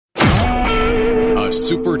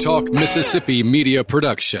SuperTalk Mississippi media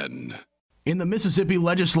production. In the Mississippi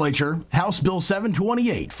legislature, House Bill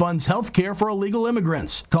 728 funds health care for illegal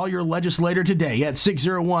immigrants. Call your legislator today at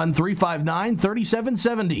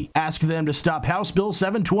 601-359-3770. Ask them to stop House Bill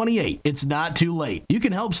 728. It's not too late. You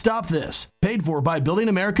can help stop this. Paid for by Building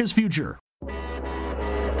America's Future.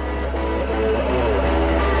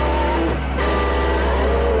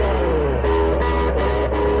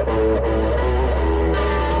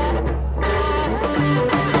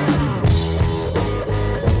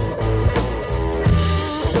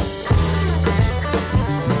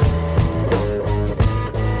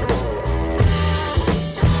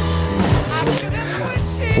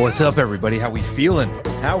 What's up, everybody? How we feeling?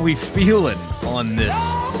 How we feeling on this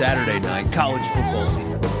Saturday night college football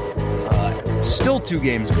season? Still 2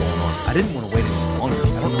 games going on. I didn't want to wait any longer.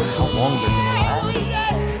 I don't know how long they're going to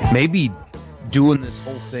last. Maybe doing this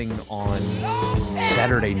whole thing on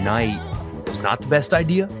Saturday night is not the best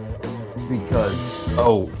idea because,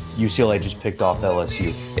 UCLA just picked off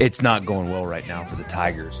LSU. It's not going well right now for the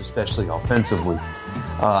Tigers, especially offensively.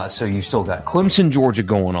 So you still got Clemson, Georgia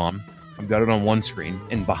going on. I've got it on one screen,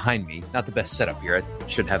 and behind me, not the best setup here. I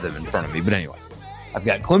should have them in front of me. But anyway, I've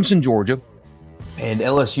got Clemson, Georgia, and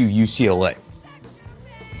LSU, UCLA.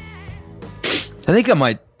 I think I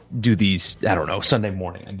might do these, Sunday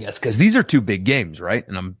morning, I guess, because these are 2 big games, right?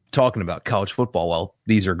 And I'm talking about college football while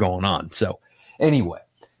these are going on. So anyway,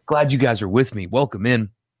 glad you guys are with me. Welcome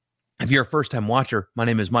in. If you're a first-time watcher, my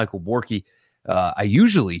name is Michael Borky. I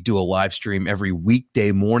usually do a live stream every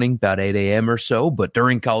weekday morning, about 8 a.m. or so, but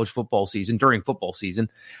during football season,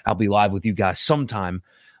 I'll be live with you guys sometime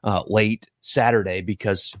late Saturday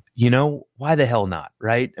because, why the hell not,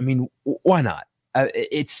 right? I mean, why not?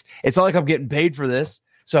 It's not like I'm getting paid for this,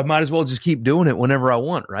 so I might as well just keep doing it whenever I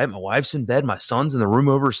want, right? My wife's in bed, my son's in the room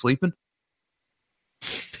over sleeping.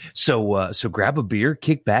 So grab a beer,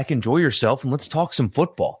 kick back, enjoy yourself, and let's talk some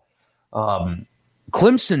football.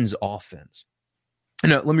 Clemson's offense.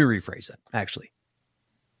 No, let me rephrase that, actually.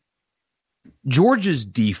 Georgia's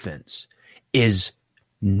defense is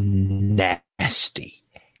nasty.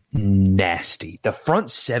 The front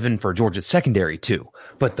 7 for Georgia, secondary too,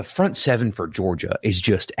 but the front 7 for Georgia is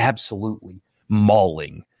just absolutely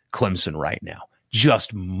mauling Clemson right now.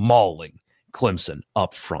 Just mauling Clemson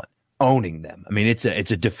up front, owning them. I mean, it's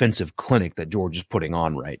a defensive clinic that Georgia's putting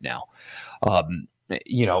on right now.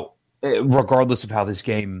 Regardless of how this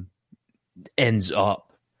game ends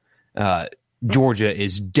up, Georgia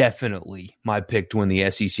is definitely my pick to win the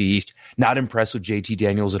SEC East. Not impressed with JT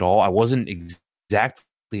Daniels at all. I wasn't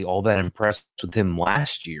exactly all that impressed with him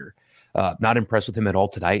last year. Not impressed with him at all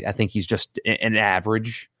tonight. I think he's just an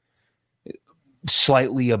average,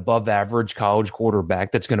 slightly above average college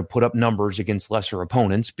quarterback that's going to put up numbers against lesser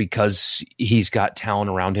opponents because he's got talent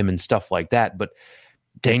around him and stuff like that. But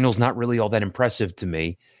Daniels not really all that impressive to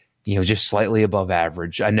me. Just slightly above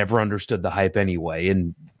average. I never understood the hype anyway.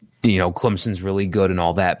 And, Clemson's really good and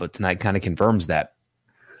all that, but tonight kind of confirms that.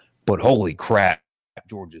 But holy crap,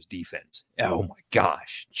 Georgia's defense. Oh my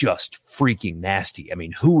gosh, just freaking nasty. I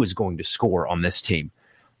mean, who is going to score on this team?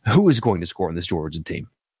 Who is going to score on this Georgia team?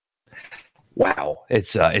 Wow,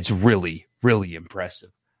 it's really, really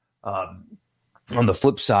impressive. On the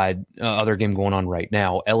flip side, other game going on right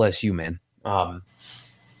now, LSU, man.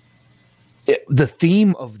 The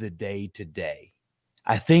theme of the day today,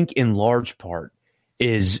 I think in large part,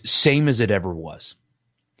 is same as it ever was.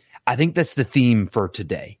 I think that's the theme for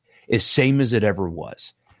today, is same as it ever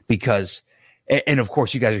was. Because, and of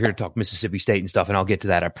course, you guys are here to talk Mississippi State and stuff, and I'll get to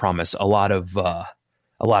that, I promise. A lot of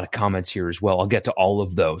comments here as well. I'll get to all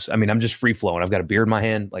of those. I mean, I'm just free-flowing. I've got a beer in my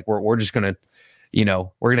hand. Like, we're just going to,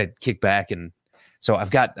 we're going to kick back. And so I've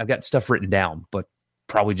got stuff written down, but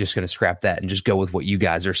probably just going to scrap that and just go with what you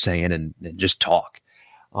guys are saying and just talk.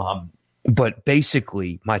 But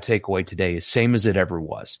basically, my takeaway today is same as it ever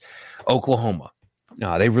was. Oklahoma,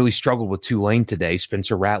 they really struggled with Tulane today.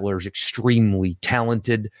 Spencer Rattler is extremely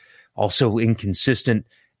talented, also inconsistent,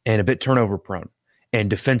 and a bit turnover prone.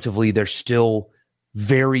 And defensively, they're still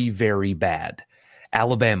very, very bad.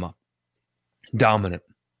 Alabama, dominant.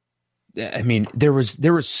 I mean, there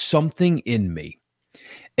was something in me,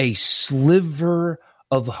 a sliver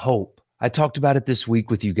of hope. I talked about it this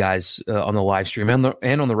week with you guys on the live stream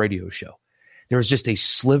and on the radio show. There was just a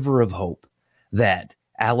sliver of hope that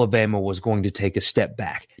Alabama was going to take a step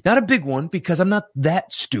back. Not a big one, because I'm not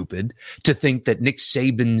that stupid to think that Nick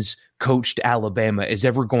Saban's coached Alabama is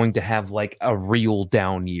ever going to have like a real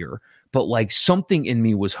down year. But like something in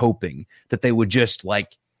me was hoping that they would just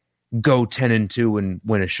like go 10-2 and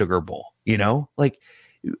win a Sugar Bowl, you know? Like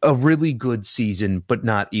a really good season, but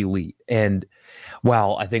not elite. And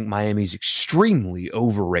while I think Miami's extremely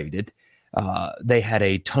overrated, they had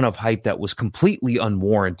a ton of hype that was completely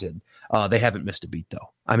unwarranted. They haven't missed a beat,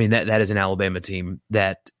 though. I mean, that is an Alabama team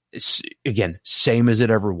that is, again, same as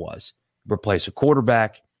it ever was. Replace a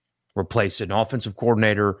quarterback, replace an offensive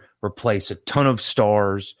coordinator, replace a ton of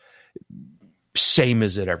stars, same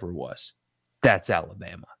as it ever was. That's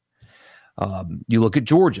Alabama. You look at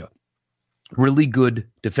Georgia. Really good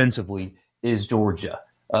defensively is Georgia.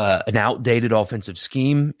 An outdated offensive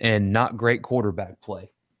scheme and not great quarterback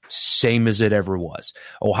play. Same as it ever was.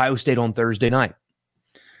 Ohio State on Thursday night.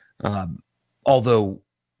 Although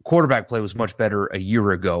quarterback play was much better a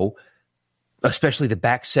year ago, especially the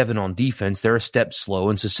back seven on defense, they're a step slow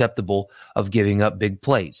and susceptible of giving up big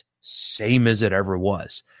plays. Same as it ever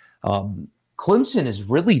was. Clemson is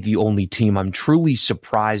really the only team I'm truly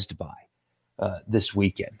surprised by this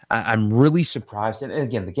weekend. I'm really surprised. And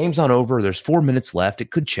again, the game's not over. There's 4 minutes left.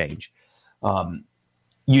 It could change.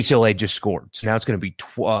 UCLA just scored. So now it's going to be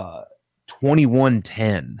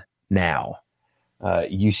 21-10 now.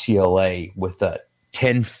 UCLA with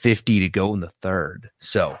 10:50 to go in the third.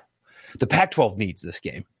 So the Pac-12 needs this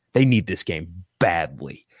game. They need this game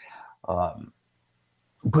badly.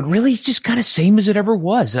 But really, it's just kind of same as it ever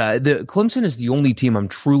was. The Clemson is the only team I'm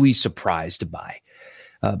truly surprised by.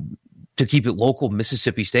 To keep it local,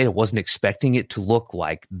 Mississippi State, I wasn't expecting it to look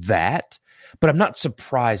like that. But I'm not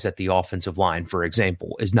surprised that the offensive line, for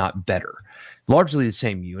example, is not better. Largely the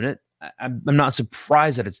same unit. I'm not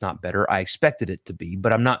surprised that it's not better. I expected it to be,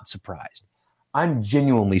 but I'm not surprised. I'm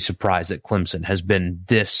genuinely surprised that Clemson has been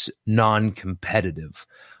this non-competitive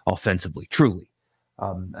offensively, truly.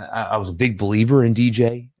 I was a big believer in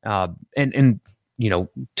DJ. And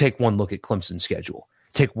take one look at Clemson's schedule.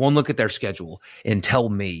 Take one look at their schedule and tell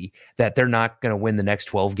me that they're not going to win the next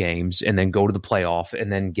 12 games and then go to the playoff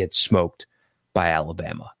and then get smoked by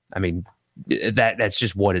Alabama. I mean, that's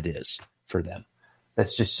just what it is for them.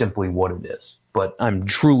 That's just simply what it is. But I'm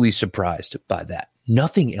truly surprised by that.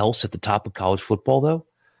 Nothing else at the top of college football, though.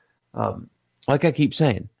 Like I keep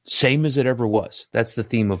saying, same as it ever was. That's the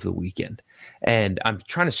theme of the weekend. And I'm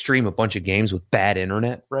trying to stream a bunch of games with bad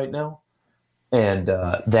internet right now. And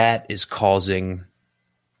that is causing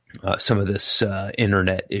some of this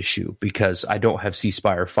internet issue because I don't have C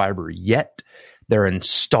Spire fiber yet. They're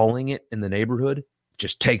installing it in the neighborhood. It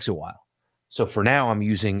just takes a while. So for now, I'm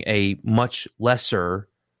using a much lesser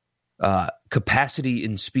capacity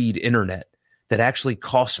and speed internet that actually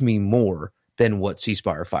costs me more than what C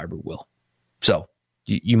Spire fiber will. So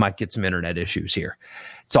you might get some internet issues here.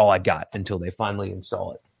 It's all I got until they finally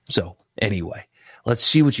install it. So anyway, let's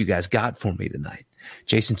see what you guys got for me tonight.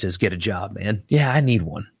 Jason says, get a job, man. Yeah, I need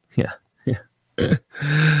one. Yeah.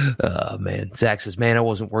 Man. Zach says, man, I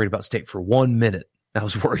wasn't worried about State for 1 minute. I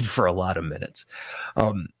was worried for a lot of minutes.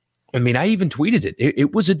 I mean, I even tweeted it.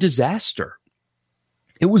 It was a disaster.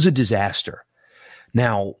 It was a disaster.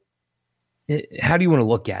 Now, how do you want to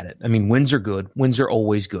look at it? I mean, wins are good. Wins are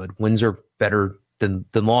always good. Wins are better than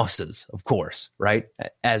losses, of course, right?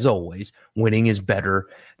 As always, winning is better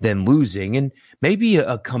than losing. And maybe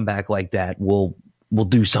a comeback like that will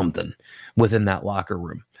do something within that locker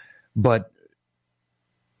room. But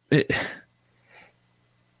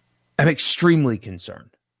I'm extremely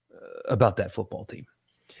concerned about that football team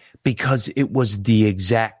because it was the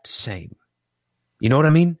exact same. You know what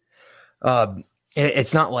I mean?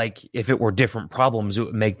 It's not like if it were different problems, it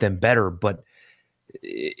would make them better, but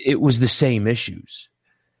it was the same issues.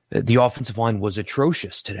 The offensive line was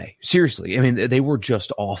atrocious today. Seriously. I mean, they were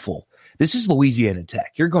just awful. This is Louisiana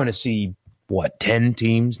Tech. You're going to see, 10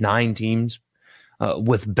 teams, 9 teams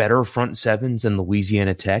with better front sevens than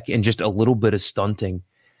Louisiana Tech, and just a little bit of stunting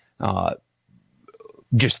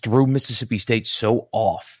just threw Mississippi State so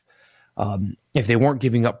off. If they weren't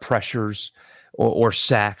giving up pressures or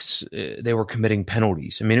sacks, they were committing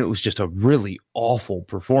penalties. I mean, it was just a really awful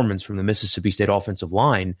performance from the Mississippi State offensive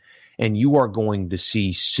line, and you are going to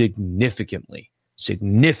see significantly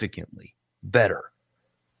better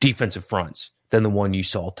defensive fronts than the one you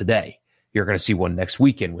saw today. You're going to see one next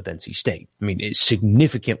weekend with NC State. I mean, it's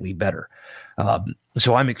significantly better.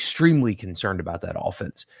 So I'm extremely concerned about that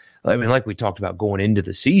offense. I mean, like we talked about going into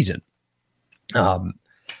the season,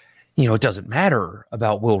 it doesn't matter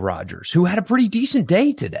about Will Rogers, who had a pretty decent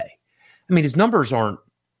day today. I mean, his numbers aren't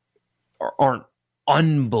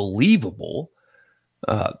unbelievable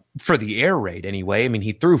for the air raid anyway. I mean,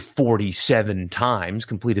 he threw 47 times,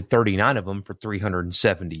 completed 39 of them for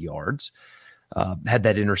 370 yards. Had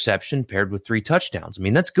that interception paired with 3 touchdowns. I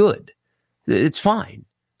mean, that's good. It's fine.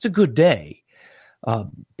 It's a good day.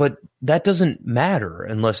 But that doesn't matter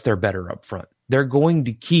unless they're better up front. They're going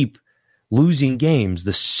to keep losing games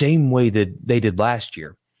the same way that they did last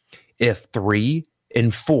year if 3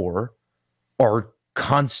 and 4 are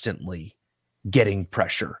constantly getting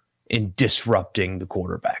pressure and disrupting the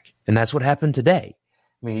quarterback. And that's what happened today.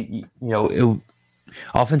 I mean,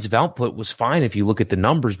 offensive output was fine if you look at the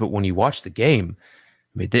numbers, but when you watch the game,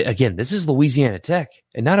 I mean, again, this is Louisiana Tech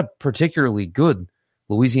and not a particularly good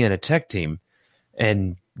Louisiana Tech team,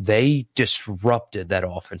 and they disrupted that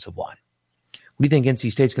offensive line. What do you think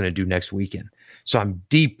NC State's going to do next weekend? So I'm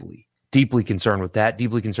deeply, deeply concerned with that,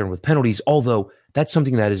 deeply concerned with penalties, although that's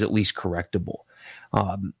something that is at least correctable.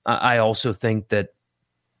 I also think that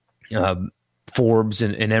Forbes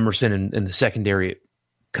and Emerson and the secondary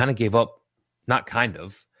kind of gave up, not kind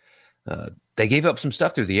of, they gave up some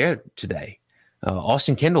stuff through the air today.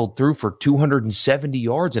 Austin Kendall threw for 270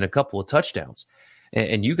 yards and a couple of touchdowns.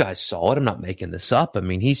 And you guys saw it. I'm not making this up. I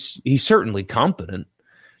mean, he's certainly competent.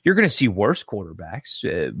 You're going to see worse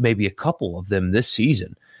quarterbacks, maybe a couple of them this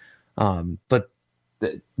season. But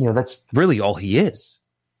that's really all he is.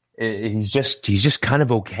 He's just kind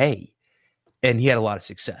of okay. And he had a lot of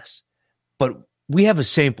success. But we have a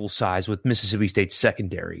sample size with Mississippi State's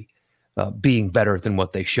secondary being better than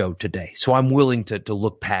what they showed today. So I'm willing to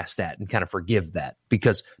look past that and kind of forgive that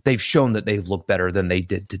because they've shown that they've looked better than they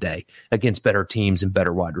did today against better teams and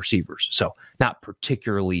better wide receivers. So not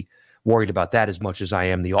particularly worried about that as much as I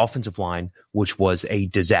am the offensive line, which was a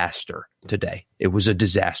disaster today. It was a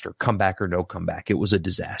disaster. Comeback or no comeback. It was a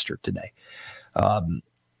disaster today. And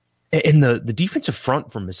the defensive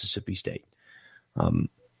front from Mississippi State,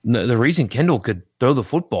 the reason Kendall could throw the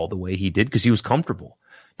football the way he did because he was comfortable.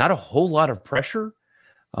 Not a whole lot of pressure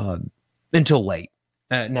until late.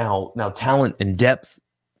 Now talent and depth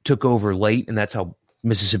took over late, and that's how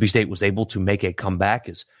Mississippi State was able to make a comeback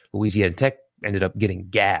as Louisiana Tech ended up getting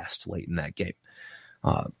gassed late in that game.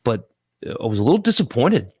 But I was a little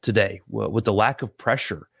disappointed today with the lack of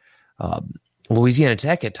pressure. Louisiana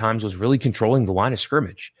Tech at times was really controlling the line of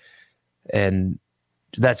scrimmage, and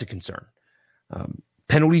that's a concern.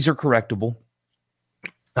 Penalties are correctable.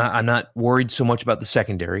 I'm not worried so much about the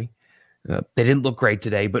secondary. They didn't look great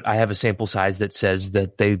today, but I have a sample size that says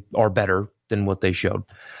that they are better than what they showed.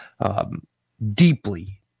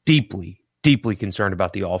 Deeply, deeply, deeply concerned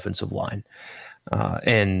about the offensive line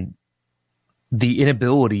and the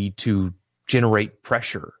inability to generate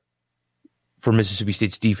pressure for Mississippi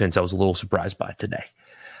State's defense. I was a little surprised by today.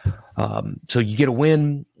 So you get a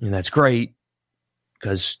win, and that's great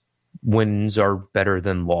because wins are better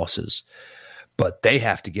than losses. But they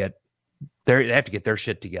have to get their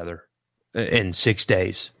shit together in 6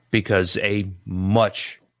 days because a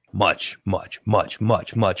much, much, much, much,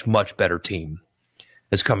 much, much, much better team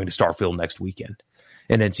is coming to Starkville next weekend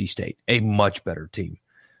in NC State. A much better team.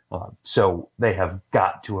 So they have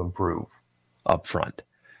got to improve up front.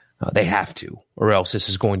 They have to, or else this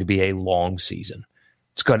is going to be a long season.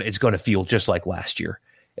 It's going to feel just like last year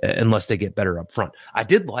unless they get better up front. I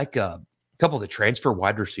did like couple of the transfer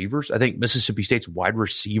wide receivers. I think Mississippi State's wide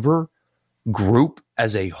receiver group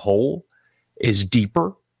as a whole is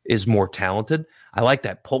deeper, is more talented. I like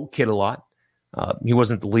that Polk kid a lot. He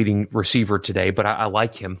wasn't the leading receiver today, but I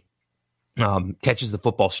like him. Catches the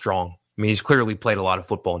football strong. I mean, he's clearly played a lot of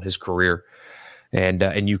football in his career,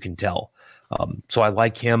 and you can tell. So I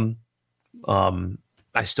like him.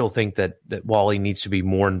 I still think that Wally needs to be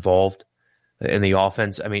more involved in the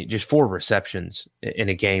offense. I mean, just 4 receptions in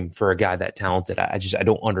a game for a guy that talented. I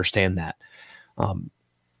don't understand that.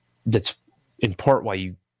 That's in part why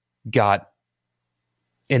you got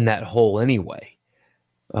in that hole anyway.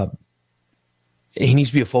 He needs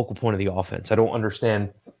to be a focal point of the offense. I don't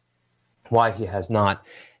understand why he has not.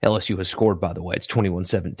 LSU has scored, by the way. It's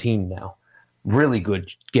 21-17 now. Really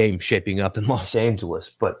good game shaping up in Los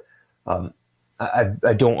Angeles, but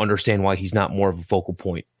I don't understand why he's not more of a focal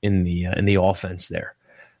point in the offense there.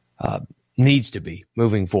 Needs to be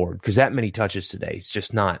moving forward because that many touches today is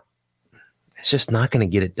just not. It's just not going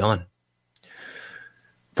to get it done.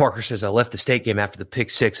 Parker says, I left the State game after the pick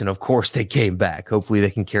 6, and of course they came back. Hopefully they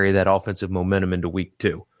can carry that offensive momentum into week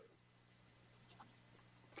 2.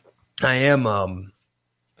 I am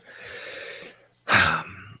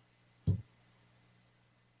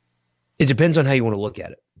it depends on how you want to look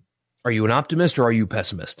at it. Are you an optimist or are you a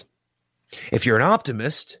pessimist? If you're an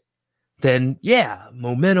optimist, then yeah,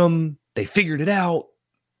 momentum, they figured it out.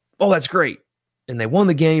 Oh, that's great. And they won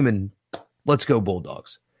the game, and let's go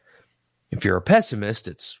Bulldogs. If you're a pessimist,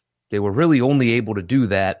 they were really only able to do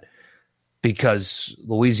that because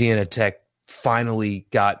Louisiana Tech finally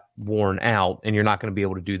got worn out, and you're not going to be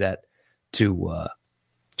able to do that to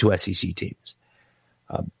SEC teams.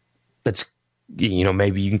 That's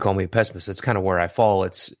maybe you can call me a pessimist. That's kind of where I fall.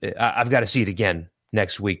 I've got to see it again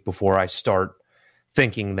next week before I start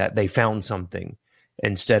thinking that they found something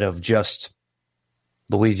instead of just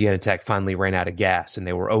Louisiana Tech finally ran out of gas and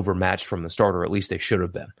they were overmatched from the start, or at least they should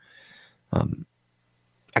have been.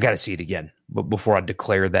 I got to see it again but before I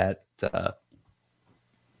declare that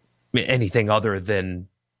anything other than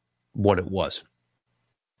what it was.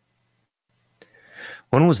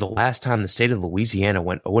 When was the last time the state of Louisiana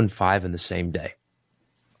went 0-5 in the same day?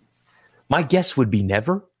 My guess would be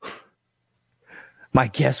never. My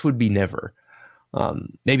guess would be never.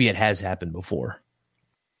 Maybe it has happened before.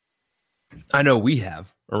 I know we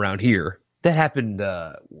have around here. That happened,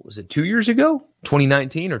 was it 2 years ago?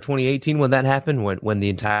 2019 or 2018 when that happened, when the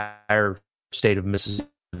entire state of Mississippi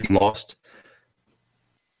lost?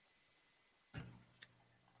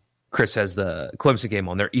 Chris has the Clemson game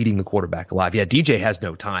on. They're eating the quarterback alive. Yeah, DJ has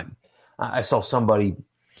no time. I saw somebody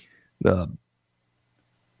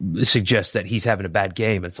suggest that he's having a bad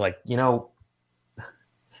game. It's like,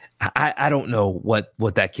 I don't know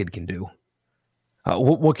what that kid can do.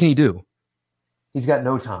 What can he do? He's got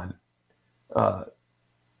no time.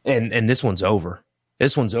 And this one's over.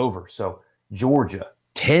 This one's over. So Georgia,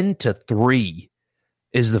 10-3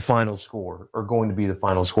 is the final score, or going to be the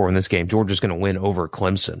final score in this game. Georgia's going to win over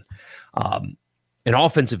Clemson. An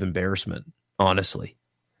offensive embarrassment, honestly.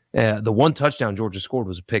 The one touchdown Georgia scored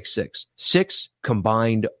was a pick six. 6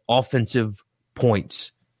 combined offensive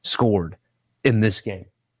points scored in this game.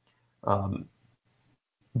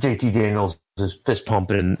 JT Daniels is fist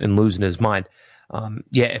pumping and losing his mind.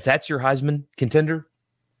 If that's your Heisman contender,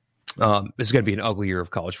 this is going to be an ugly year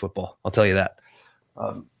of college football. I'll tell you that.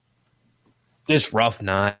 Just rough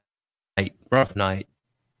night.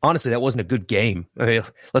 Honestly, that wasn't a good game. I mean,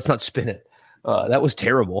 let's not spin it. That was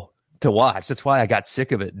terrible to watch. That's why I got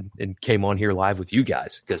sick of it and came on here live with you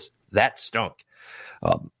guys, because that stunk.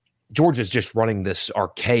 Georgia's just running this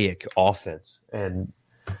archaic offense, and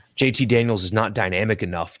JT Daniels is not dynamic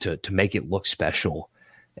enough to make it look special.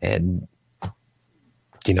 And,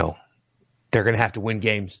 they're going to have to win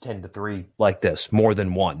games 10-3 like this, more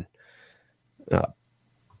than one.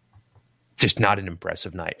 Just not an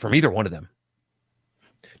impressive night from either one of them.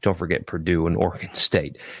 Don't forget Purdue and Oregon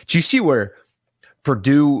State. Did you see where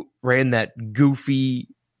Purdue ran that goofy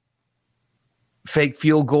fake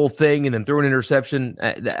field goal thing and then threw an interception?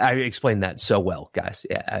 I explained that so well, guys.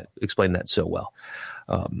 Yeah, I explained that so well.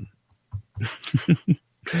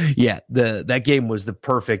 That game was the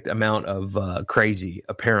perfect amount of crazy,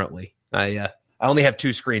 apparently. I only have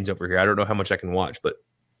 2 screens over here. I don't know how much I can watch, but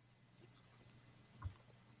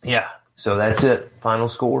yeah. So that's it. Final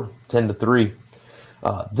score, 10-3.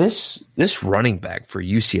 This running back for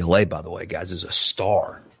UCLA, by the way, guys, is a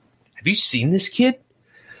star. Have you seen this kid?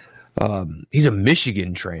 He's a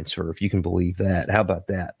Michigan transfer, if you can believe that. How about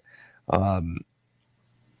that?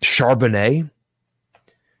 Charbonnet,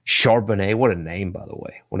 what a name, by the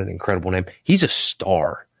way. What an incredible name. He's a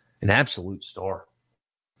star, an absolute star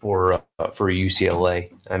for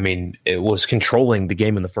UCLA. I mean, it was controlling the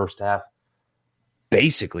game in the first half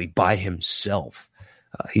basically by himself.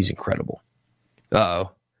 He's incredible.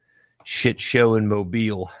 Shit show in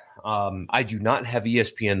Mobile. I do not have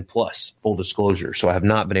ESPN Plus, full disclosure, so I have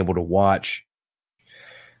not been able to watch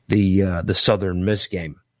the Southern Miss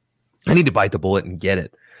game. I need to bite the bullet and get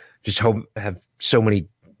it. Just have so many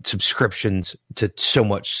subscriptions to so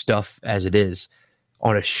much stuff as it is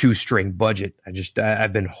on a shoestring budget.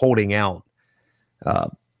 I've been holding out,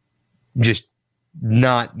 just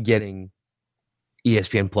not getting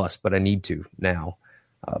ESPN Plus, but I need to now.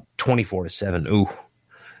 24-7. Ooh,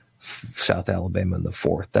 South Alabama in the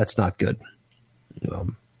 4th. That's not good.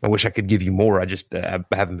 I wish I could give you more. I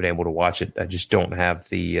haven't been able to watch it. I just don't have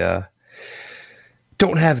the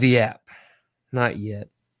app. Not yet.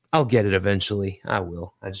 I'll get it eventually. I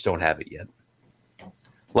will. I just don't have it yet.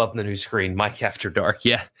 Love the new screen. Mike After Dark.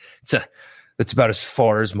 Yeah, that's about as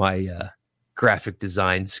far as my graphic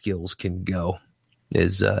design skills can go.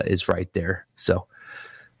 Is right there. So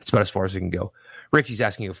that's about as far as we can go. Ricky's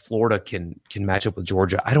asking if Florida can match up with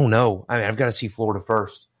Georgia. I don't know. I mean, I've got to see Florida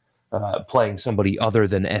first, playing somebody other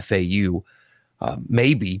than FAU,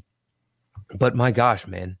 maybe. But my gosh,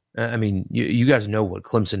 man. I mean, you guys know what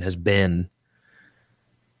Clemson has been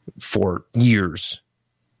for years,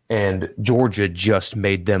 and Georgia just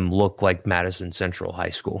made them look like Madison Central High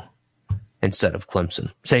School instead of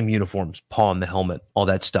Clemson. Same uniforms, paw on the helmet, all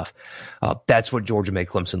that stuff. That's what Georgia made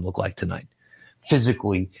Clemson look like tonight.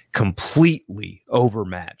 Physically, completely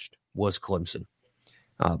overmatched was Clemson.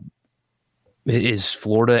 Is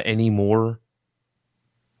Florida any more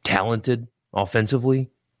talented offensively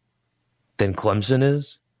than Clemson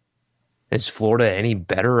is? Is Florida any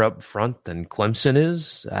better up front than Clemson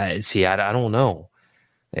is? I don't know.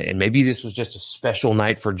 And maybe this was just a special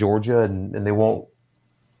night for Georgia, and they won't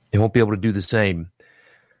be able to do the same.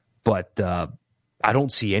 But I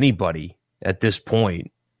don't see anybody at this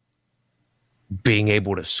point being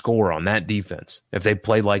able to score on that defense. If they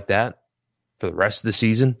play like that for the rest of the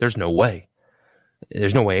season, there's no way.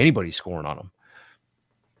 There's no way anybody's scoring on them.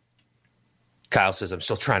 Kyle says, I'm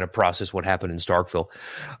still trying to process what happened in Starkville.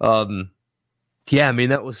 Yeah, I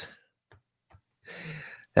mean, it was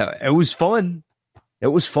fun. It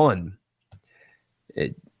was fun.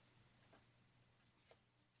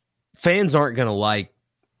 Fans aren't going to like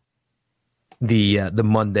the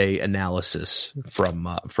Monday analysis from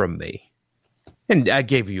me. And I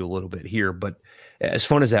gave you a little bit here, but as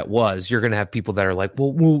fun as that was, you're going to have people that are like,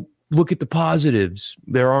 well, look at the positives.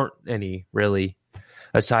 There aren't any, really.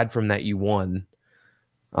 Aside from that, you won.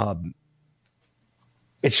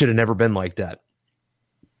 It should have never been like that.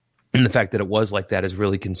 And the fact that it was like that is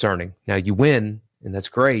really concerning. Now, you win, and that's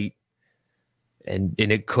great, and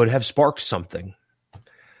it could have sparked something.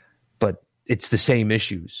 But it's the same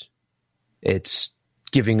issues. It's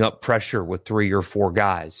giving up pressure with 3 or 4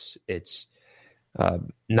 guys. It's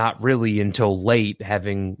not really until late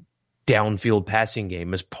having downfield passing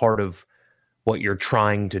game as part of what you're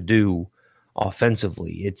trying to do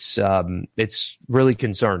offensively. It's really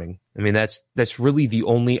concerning. I mean, that's really the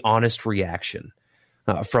only honest reaction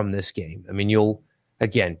from this game. I mean, you'll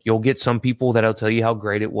get some people that'll tell you how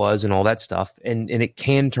great it was and all that stuff, and it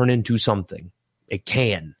can turn into something. It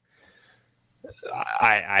can.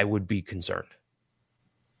 I would be concerned.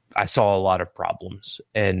 I saw a lot of problems,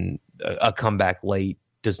 and a comeback late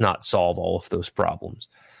does not solve all of those problems.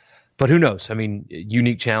 But who knows? I mean,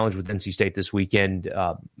 unique challenge with NC State this weekend,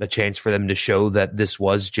 a chance for them to show that this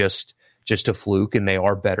was just a fluke and they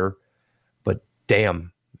are better. But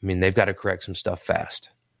damn, I mean, they've got to correct some stuff fast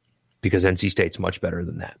because NC State's much better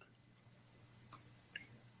than that.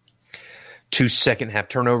 2 second-half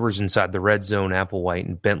turnovers inside the red zone. Applewhite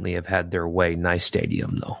and Bentley have had their way. Nice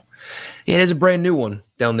stadium, though. It is a brand new one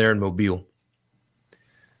down there in Mobile.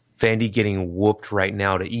 Vandy getting whooped right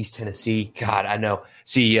now to East Tennessee. God, I know.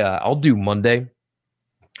 See, I'll do Monday.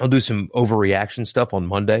 I'll do some overreaction stuff on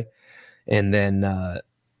Monday. And then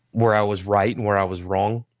where I was right and where I was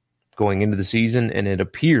wrong going into the season. And it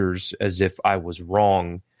appears as if I was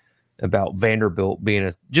wrong about Vanderbilt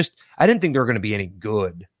being I didn't think they were going to be any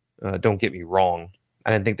good. Don't get me wrong.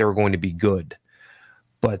 I didn't think they were going to be good.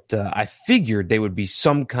 But I figured they would be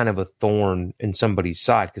some kind of a thorn in somebody's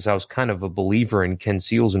side because I was kind of a believer in Ken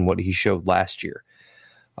Seals and what he showed last year.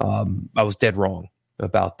 I was dead wrong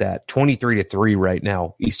about that. 23-3 right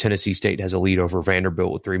now. East Tennessee State has a lead over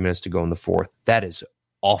Vanderbilt with 3 minutes to go in the fourth. That is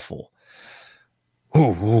awful.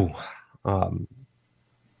 God,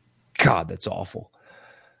 that's awful.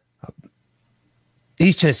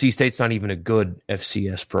 East Tennessee State's not even a good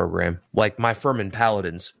FCS program. Like my Furman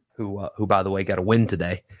Paladins, who by the way got a win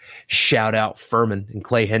today. Shout out Furman and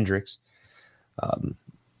Clay Hendricks.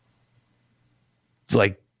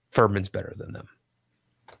 Like Furman's better than them.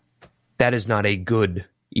 That is not a good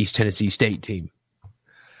East Tennessee State team.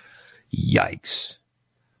 Yikes.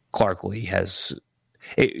 Clark Lee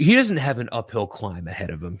he doesn't have an uphill climb ahead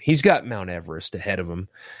of him. He's got Mount Everest ahead of him.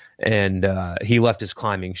 And he left his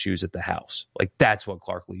climbing shoes at the house. Like, that's what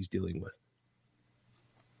Clark Lee's dealing with.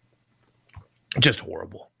 Just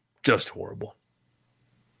horrible. Just horrible.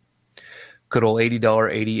 Good old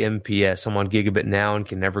 $80 80 MPS. I'm on gigabit now and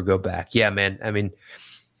can never go back. Yeah, man. I mean,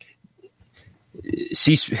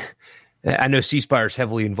 I know C-Spire is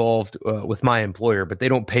heavily involved with my employer, but they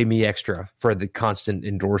don't pay me extra for the constant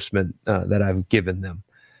endorsement that I've given them.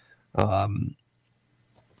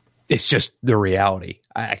 It's just the reality.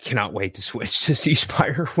 I cannot wait to switch to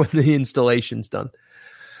C-Spire when the installation's done.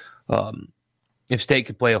 If State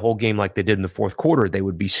could play a whole game like they did in the fourth quarter, they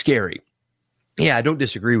would be scary. Yeah, I don't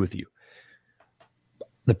disagree with you.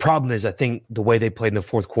 The problem is I think the way they played in the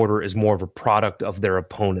fourth quarter is more of a product of their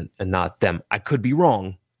opponent and not them. I could be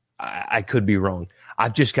wrong. I could be wrong.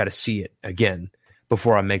 I've just got to see it again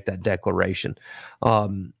before I make that declaration.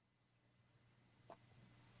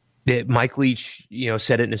 Mike Leach,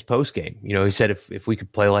 said it in his post game. He said if we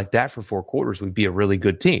could play like that for 4 quarters, we'd be a really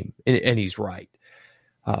good team, and he's right.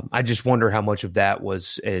 I just wonder how much of that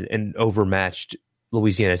was an overmatched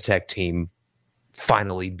Louisiana Tech team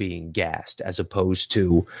finally being gassed, as opposed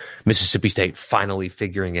to Mississippi State finally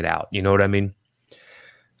figuring it out. You know what I mean?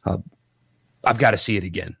 I've got to see it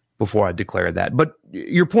again before I declare that. But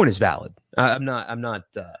your point is valid. I'm not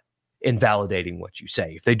invalidating what you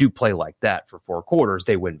say. If they do play like that for 4 quarters,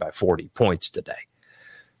 they win by 40 points today.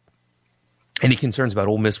 Any concerns about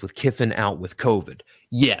Ole Miss with Kiffin out with COVID?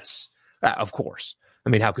 Yes, of course. I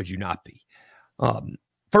mean, how could you not be?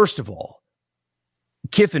 First of all,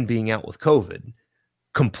 Kiffin being out with COVID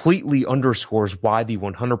completely underscores why the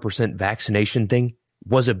 100% vaccination thing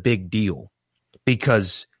was a big deal.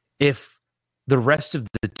 Because if the rest of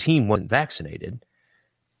the team wasn't vaccinated,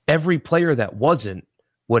 every player that wasn't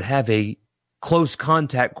would have a close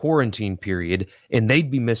contact quarantine period, and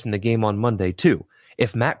they'd be missing the game on Monday too.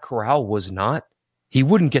 If Matt Corral was not, he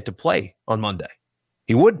wouldn't get to play on Monday.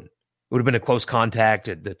 He wouldn't. It would have been a close contact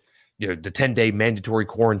at the 10-day mandatory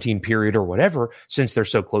quarantine period or whatever, since they're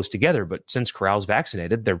so close together. But since Corral's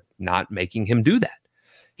vaccinated, they're not making him do that.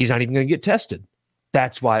 He's not even going to get tested.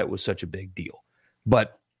 That's why it was such a big deal.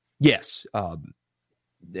 But yes,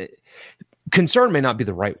 concern may not be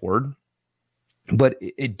the right word, but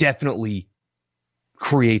it definitely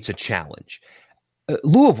creates a challenge.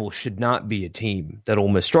 Louisville should not be a team that Ole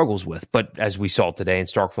Miss struggles with, but as we saw today in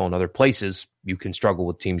Starkville and other places, you can struggle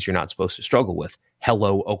with teams you're not supposed to struggle with.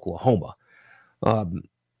 Hello, Oklahoma.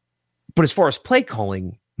 But as far as play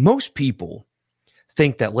calling, most people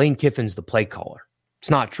think that Lane Kiffin's the play caller.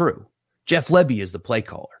 It's not true. Jeff Lebby is the play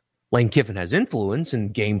caller. Lane Kiffin has influence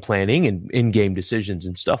in game planning and in-game decisions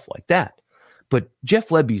and stuff like that. But Jeff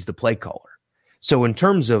Lebby's the play caller. So in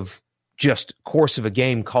terms of just course of a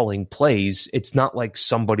game calling plays, it's not like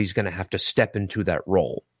somebody's going to have to step into that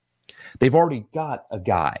role. They've already got a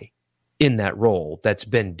guy in that role that's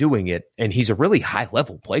been doing it, and he's a really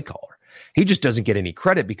high-level play caller. He just doesn't get any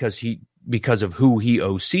credit because of who he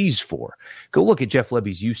OCs for. Go look at Jeff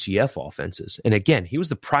Lebby's UCF offenses. And again, he was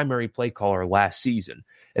the primary play caller last season,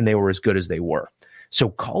 and they were as good as they were. So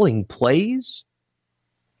calling plays,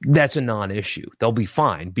 that's a non-issue. They'll be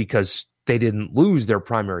fine because they didn't lose their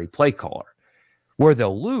primary play caller. Where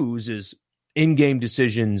they'll lose is in-game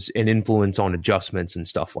decisions and influence on adjustments and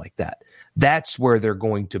stuff like that. That's where they're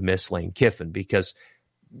going to miss Lane Kiffin, because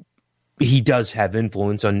he does have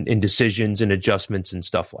influence in decisions and adjustments and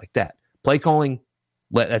stuff like that. Play calling,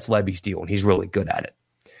 that's Lebby's deal, and he's really good at it.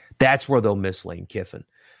 That's where they'll miss Lane Kiffin.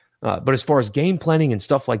 But as far as game planning and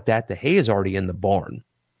stuff like that, the hay is already in the barn.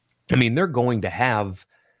 I mean, they're going to have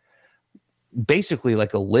basically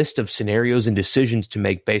like a list of scenarios and decisions to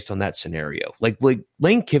make based on that scenario. Like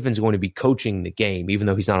Lane Kiffin's going to be coaching the game, even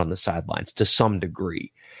though he's not on the sidelines to some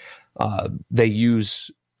degree. They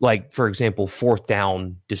use, like, for example, fourth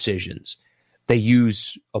down decisions. They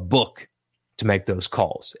use a book to make those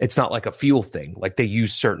calls. It's not like a feel thing. Like, they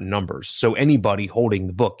use certain numbers. So anybody holding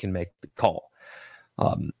the book can make the call.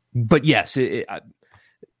 But yes,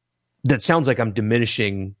 that sounds like I'm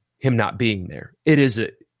diminishing him not being there. It is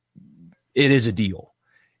a deal.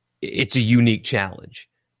 It's a unique challenge.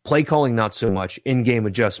 Play calling, not so much. In-game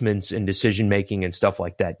adjustments and decision-making and stuff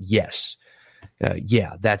like that, yes.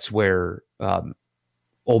 That's where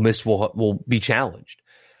Ole Miss will be challenged.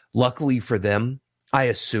 Luckily for them, I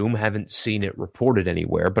assume, haven't seen it reported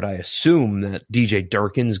anywhere, but I assume that DJ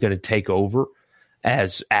Durkin's going to take over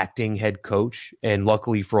as acting head coach, and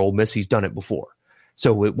luckily for Ole Miss, he's done it before.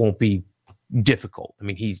 So it won't be difficult. I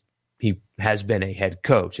mean, he has been a head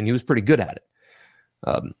coach, and he was pretty good at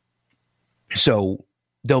it. So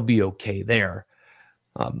they'll be okay there.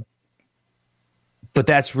 But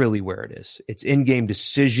that's really where it is. It's in-game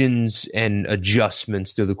decisions and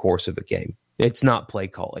adjustments through the course of a game. It's not play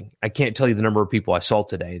calling. I can't tell you the number of people I saw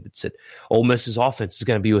today that said Ole Miss's offense is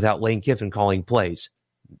going to be without Lane Kiffin calling plays.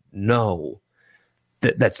 No,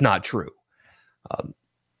 that's not true.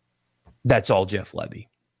 That's all Jeff Lebby.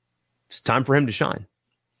 It's time for him to shine.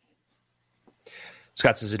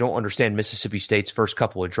 Scott says, I don't understand Mississippi State's first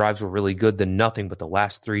couple of drives were really good, then nothing, but the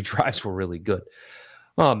last three drives were really good.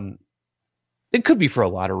 It could be for a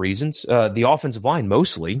lot of reasons. The offensive line,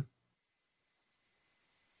 mostly.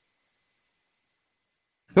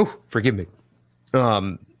 Oh, forgive me.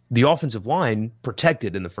 The offensive line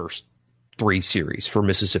protected in the first three series for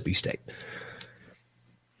Mississippi State.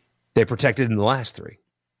 They protected in the last three.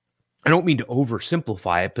 I don't mean to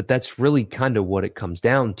oversimplify it, but that's really kind of what it comes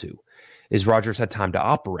down to, is Rodgers had time to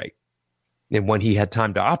operate. And when he had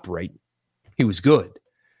time to operate, he was good.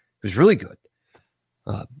 He was really good.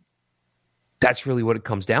 That's really what it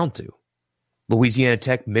comes down to. Louisiana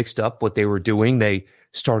Tech mixed up what they were doing. They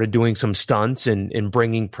started doing some stunts and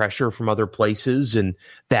bringing pressure from other places, and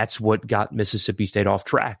that's what got Mississippi State off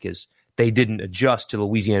track, is they didn't adjust to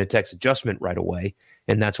Louisiana Tech's adjustment right away,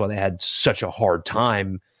 and that's why they had such a hard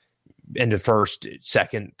time in the first,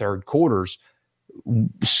 second, third quarters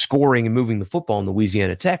scoring and moving the football in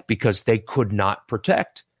Louisiana Tech, because they could not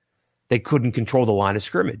protect. They couldn't control the line of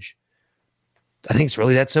scrimmage. I think it's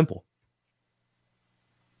really that simple.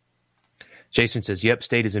 Jason says, yep,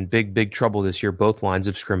 State is in big trouble this year. Both lines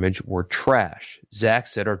of scrimmage were trash. Zach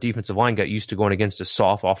said our defensive line got used to going against a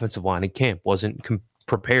soft offensive line in camp. Wasn't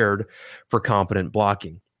prepared for competent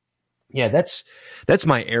blocking. Yeah, that's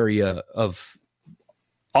my area of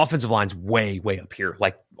offensive lines way up here,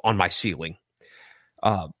 like on my ceiling.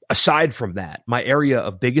 Aside from that, my area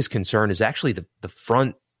of biggest concern is actually the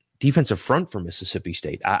front, defensive front for Mississippi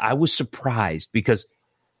State. I was surprised because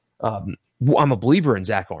I'm a believer in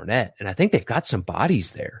Zach Arnett, and I think they've got some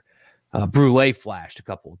bodies there. Brule flashed a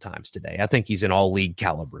couple of times today. I think he's an all-league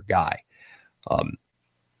caliber guy.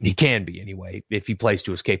 He can be anyway if he plays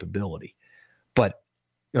to his capability. But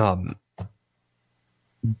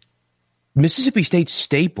Mississippi State's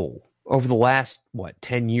staple over the last,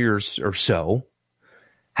 10 years or so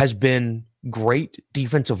has been great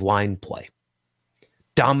defensive line play.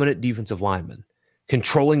 Dominant defensive linemen,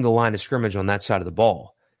 controlling the line of scrimmage on that side of the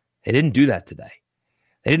ball. They didn't do that today.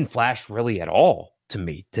 They didn't flash really at all to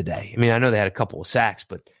me today. I mean, I know they had a couple of sacks,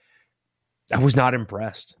 but I was not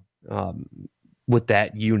impressed with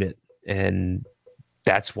that unit. And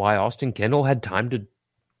that's why Austin Kendall had time to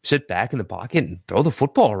sit back in the pocket and throw the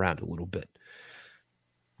football around a little bit.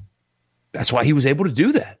 That's why he was able to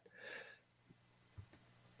do that.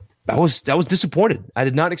 I was disappointed. I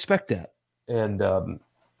did not expect that. And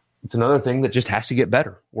it's another thing that just has to get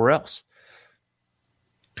better. Where else?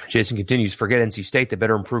 Jason continues, forget NC State. They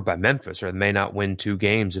better improve by Memphis or they may not win 2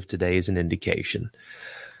 games if today is an indication.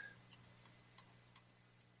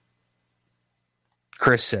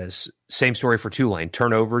 Chris says, same story for Tulane.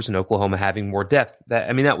 Turnovers and Oklahoma having more depth.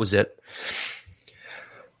 That was it.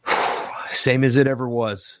 Same as it ever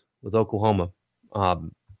was with Oklahoma.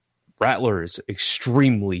 Rattler is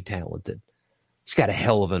extremely talented. He's got a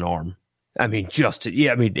hell of an arm.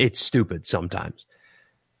 It's stupid sometimes.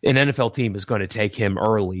 An NFL team is going to take him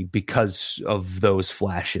early because of those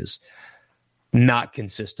flashes. Not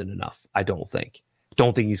consistent enough, I don't think.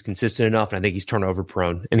 Don't think he's consistent enough, and I think he's turnover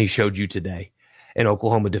prone, and he showed you today. And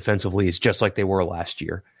Oklahoma defensively is just like they were last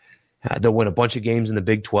year. They'll win a bunch of games in the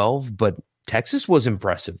Big 12, but Texas was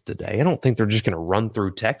impressive today. I don't think they're just going to run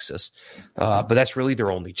through Texas, but that's really their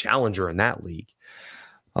only challenger in that league.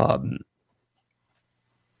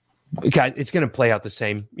 It's going to play out the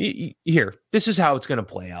same. Here, this is how it's going to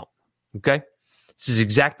play out, okay? This is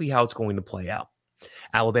exactly how it's going to play out.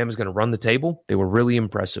 Alabama's going to run the table. They were really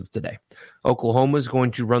impressive today. Oklahoma is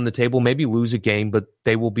going to run the table, maybe lose a game, but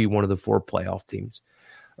they will be one of the 4 playoff teams.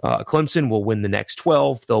 Clemson will win the next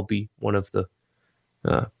 12. They'll be one of the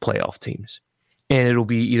playoff teams. And it'll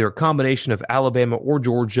be either a combination of Alabama or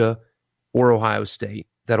Georgia or Ohio State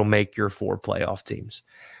that'll make your 4 playoff teams.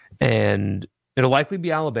 And it'll likely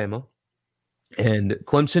be Alabama. And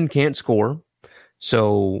Clemson can't score.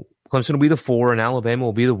 So Clemson will be the 4 and Alabama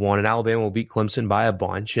will be the 1. And Alabama will beat Clemson by a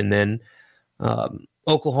bunch. And then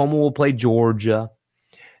Oklahoma will play Georgia.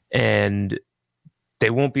 And they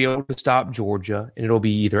won't be able to stop Georgia. And it'll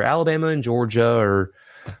be either Alabama and Georgia or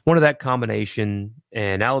one of that combination.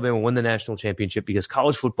 And Alabama will win the national championship because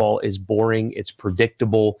college football is boring. It's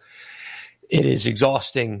predictable. It is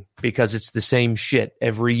exhausting because it's the same shit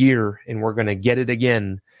every year, and we're going to get it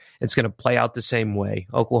again. It's going to play out the same way.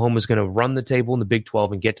 Oklahoma's going to run the table in the Big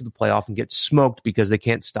 12 and get to the playoff and get smoked because they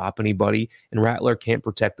can't stop anybody, and Rattler can't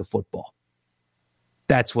protect the football.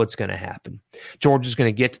 That's what's going to happen. Georgia's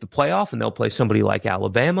going to get to the playoff, and they'll play somebody like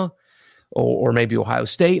Alabama or maybe Ohio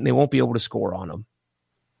State, and they won't be able to score on them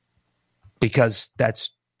because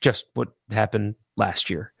that's just what happened last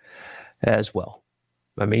year as well.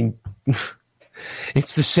 I mean,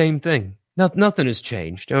 it's the same thing. Nothing has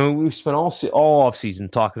changed. I mean, we've spent all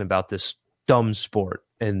offseason talking about this dumb sport.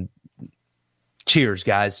 And cheers,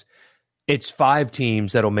 guys. It's 5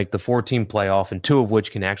 teams that'll make the 4-team playoff, and 2 of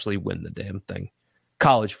which can actually win the damn thing.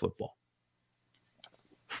 College football.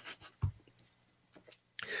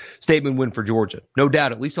 Statement win for Georgia. No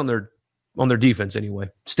doubt, at least on their defense anyway.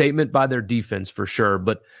 Statement by their defense for sure.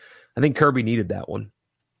 But I think Kirby needed that one.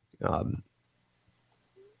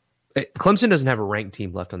 Clemson doesn't have a ranked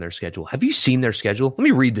team left on their schedule. Have you seen their schedule? Let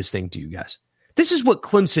me read this thing to you guys. This is what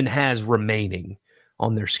Clemson has remaining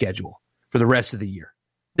on their schedule for the rest of the year.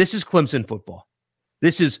 This is Clemson football.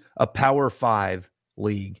 This is a Power 5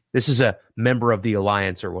 league. This is a member of the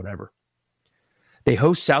Alliance or whatever. They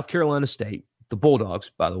host South Carolina State, the Bulldogs,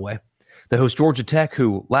 by the way. They host Georgia Tech,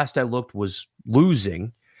 who last I looked was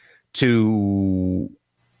losing to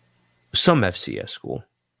some FCS school.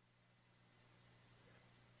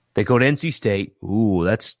 They go to NC State. Ooh,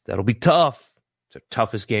 that'll be tough. It's the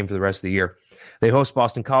toughest game for the rest of the year. They host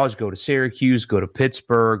Boston College, go to Syracuse, go to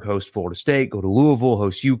Pittsburgh, host Florida State, go to Louisville,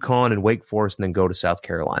 host UConn and Wake Forest, and then go to South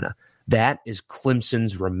Carolina. That is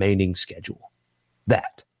Clemson's remaining schedule.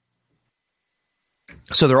 That.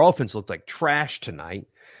 So their offense looked like trash tonight,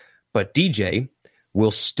 but DJ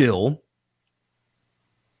will still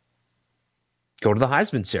go to the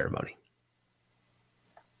Heisman ceremony.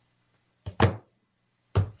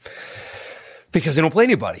 Because they don't play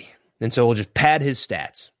anybody. And so we'll just pad his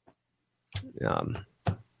stats. Yeah.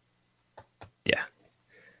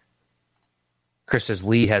 Chris says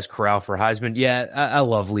Lee has Corral for Heisman. Yeah, I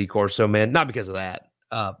love Lee Corso, man. Not because of that.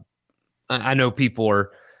 I know people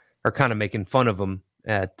are kind of making fun of him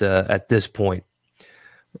at this point.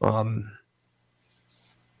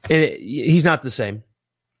 He's not the same.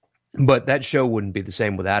 But that show wouldn't be the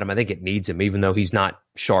same without him. I think it needs him, even though he's not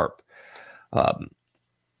sharp.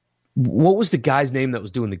 What was the guy's name that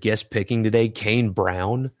was doing the guest picking today? Kane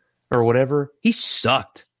Brown or whatever? He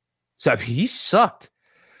sucked. So he sucked.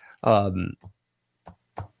 Yikes.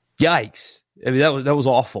 I mean, that was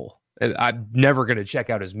awful. I'm never going to check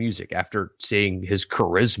out his music after seeing his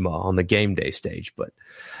charisma on the game day stage. But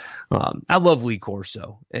I love Lee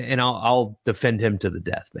Corso, and I'll defend him to the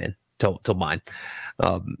death, man, till mine.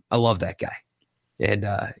 I love that guy. And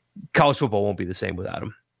college football won't be the same without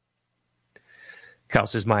him. Kyle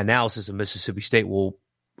says, my analysis of Mississippi State will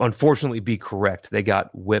unfortunately be correct. They got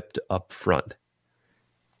whipped up front.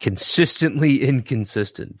 Consistently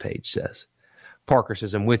inconsistent, Paige says. Parker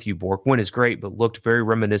says, I'm with you, Bork. Win is great, but looked very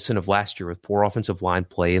reminiscent of last year with poor offensive line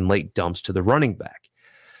play and late dumps to the running back.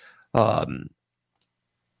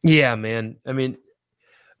 Yeah, man. I mean,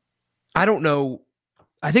 I don't know.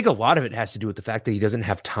 I think a lot of it has to do with the fact that he doesn't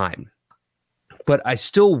have time. But I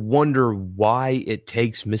still wonder why it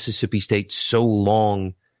takes Mississippi State so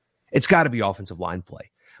long. It's got to be offensive line play.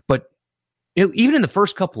 But even in the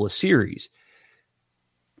first couple of series,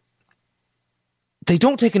 they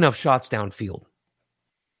don't take enough shots downfield.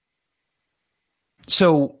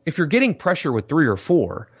 So if you're getting pressure with 3 or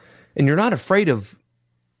 4, and you're not afraid of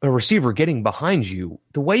a receiver getting behind you,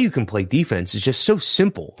 the way you can play defense is just so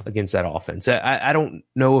simple against that offense. I don't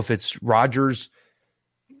know if it's Rodgers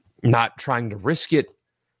not trying to risk it.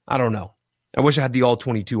 I don't know. I wish I had the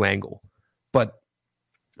all-22 angle. But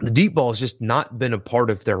the deep ball has just not been a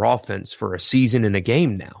part of their offense for a season and a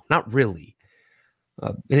game now. Not really.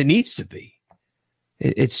 And it needs to be.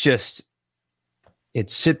 It's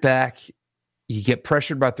sit back, you get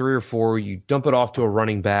pressured by 3 or 4, you dump it off to a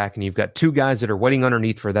running back, and you've got 2 guys that are waiting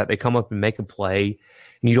underneath for that. They come up and make a play,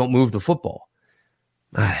 and you don't move the football.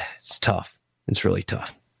 It's tough. It's really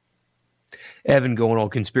tough. Evan going all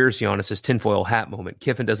conspiracy on us says tinfoil hat moment.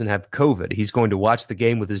 Kiffin doesn't have COVID. He's going to watch the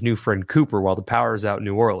game with his new friend Cooper while the power is out in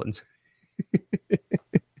New Orleans.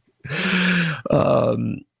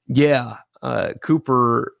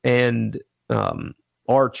 Cooper and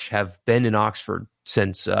Arch have been in Oxford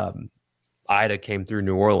since Ida came through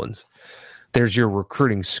New Orleans. There's your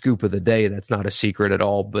recruiting scoop of the day. That's not a secret at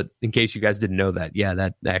all. But in case you guys didn't know that, yeah,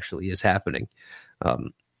 that actually is happening.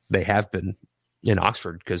 They have been in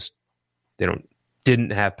Oxford because they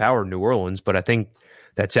didn't have power in New Orleans, but I think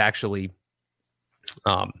that's actually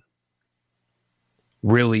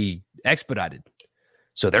really expedited.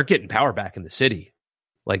 So they're getting power back in the city.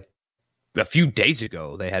 Like a few days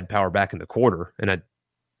ago, they had power back in the quarter, and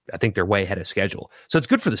I think they're way ahead of schedule. So it's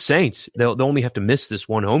good for the Saints. They'll only have to miss this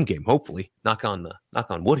one home game, hopefully. Knock on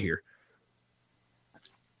wood here.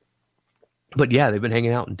 But yeah, they've been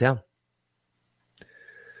hanging out in town.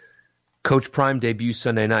 Coach Prime debuts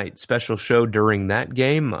Sunday night. Special show during that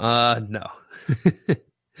game? No.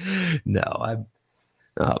 No.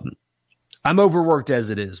 I'm overworked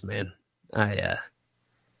as it is, man. I'm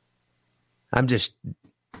just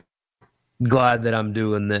glad that I'm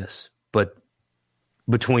doing this. But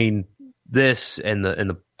between this and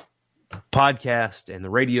the podcast and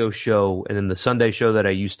the radio show and then the Sunday show that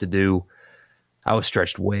I used to do, I was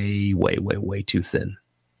stretched way, way, way, way too thin.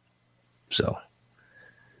 So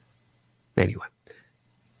anyway,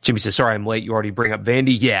 Jimmy says, sorry, I'm late. You already bring up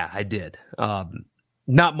Vandy? Yeah, I did.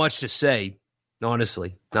 Not much to say,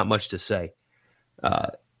 honestly. Not much to say.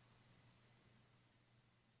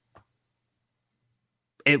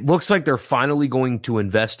 It looks like they're finally going to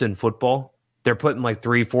invest in football. They're putting like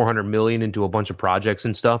 $300-400 million into a bunch of projects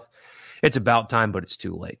and stuff. It's about time, but it's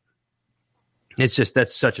too late. It's just,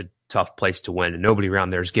 that's such a tough place to win, and nobody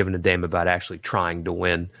around there is giving a damn about actually trying to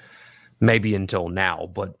win. Maybe until now,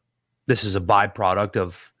 but this is a byproduct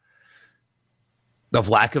of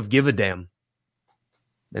lack of give a damn.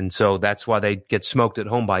 And so that's why they get smoked at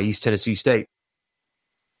home by East Tennessee State.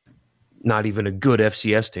 Not even a good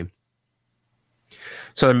FCS team.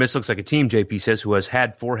 Southern Miss looks like a team, JP says, who has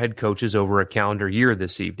had 4 head coaches over a calendar year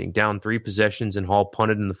this evening. Down 3 possessions, and Hall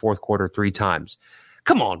punted in the fourth quarter 3 times.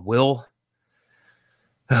 Come on, Will.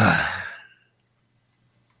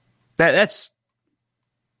 That's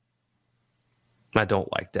I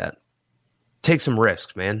don't like that. Take some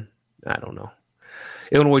risks, man. I don't know.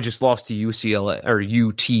 Illinois just lost to UCLA or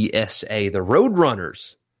UTSA, the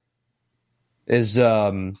Roadrunners. Is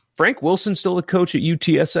Frank Wilson still the coach at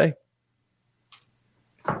UTSA?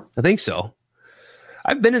 I think so.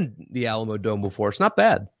 I've been in the Alamo Dome before. It's not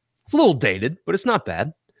bad. It's a little dated, but it's not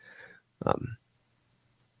bad.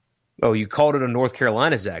 Oh, you called it a North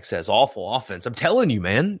Carolina, Zach says. Awful offense. I'm telling you,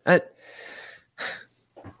 man.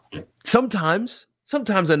 Sometimes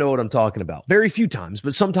I know what I'm talking about. Very few times,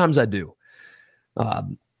 but sometimes I do.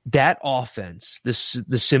 That offense, the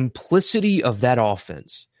simplicity of that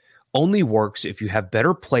offense only works if you have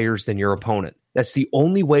better players than your opponent. That's the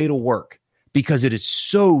only way it'll work because it is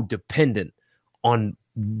so dependent on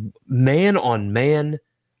man-on-man,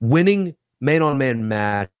 winning man-on-man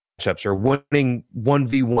matchups or winning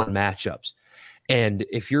 1v1 matchups. And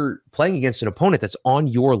if you're playing against an opponent that's on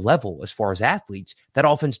your level as far as athletes, that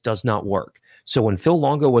offense does not work. So when Phil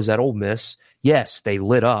Longo was at Ole Miss, yes, they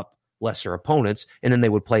lit up lesser opponents, and then they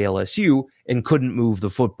would play LSU and couldn't move the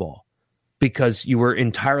football because you were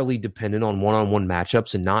entirely dependent on one-on-one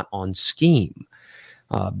matchups and not on scheme.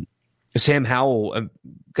 Sam Howell,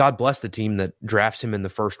 God bless the team that drafts him in the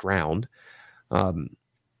first round.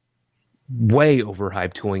 Way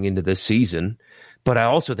overhyped going into this season, but I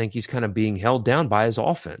also think he's kind of being held down by his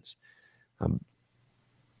offense. A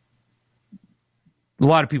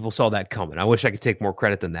lot of people saw that coming. I wish I could take more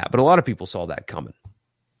credit than that, but a lot of people saw that coming.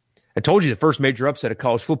 I told you the first major upset of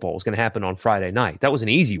college football was going to happen on Friday night. That was an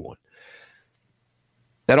easy one.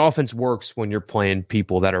 That offense works when you're playing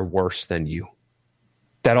people that are worse than you.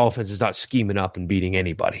 That offense is not scheming up and beating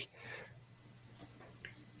anybody.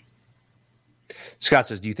 Scott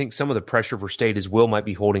says, do you think some of the pressure for State is Will might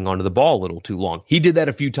be holding onto the ball a little too long? He did that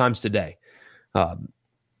a few times today.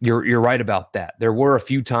 You're right about that. There were a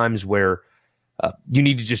few times where you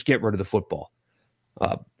need to just get rid of the football.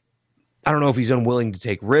 I don't know if he's unwilling to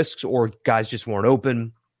take risks or guys just weren't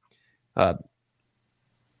open.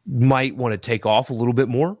 Might want to take off a little bit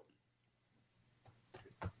more.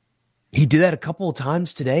 He did that a couple of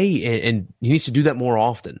times today, and he needs to do that more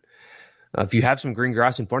often. If you have some green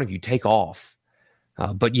grass in front of you, take off.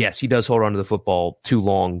 But yes, he does hold on to the football too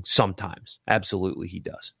long sometimes. Absolutely, he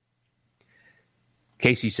does.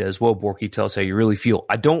 Casey says, well, Borky, tell us how you really feel.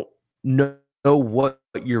 I don't know what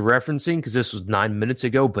you're referencing because this was 9 minutes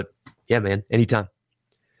ago, but yeah, man, anytime.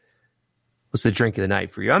 What's the drink of the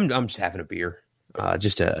night for you? I'm just having a beer,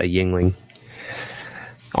 just a Yingling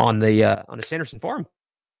on a Sanderson Farm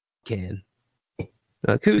can.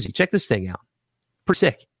 Koozie, check this thing out. Pretty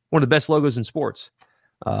sick. One of the best logos in sports.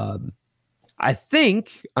 I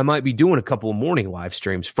think I might be doing a couple of morning live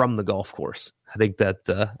streams from the golf course. I think I'm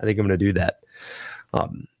going to do that.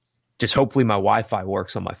 Just hopefully my Wi-Fi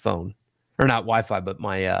works on my phone, or not Wi-Fi, but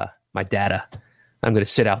my data. I'm going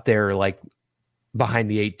to sit out there like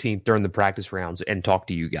behind the 18th during the practice rounds and talk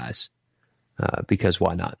to you guys because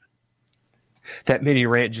why not? That mini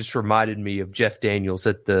rant just reminded me of Jeff Daniels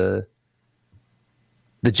at the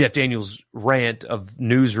Jeff Daniels rant of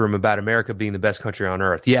Newsroom about America being the best country on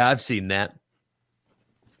earth. Yeah, I've seen that.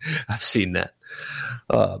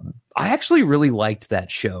 I actually really liked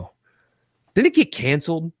that show. Did it get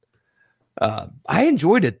canceled? I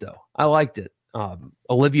enjoyed it, though. I liked it.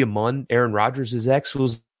 Olivia Munn, Aaron Rodgers' ex,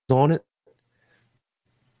 was on it.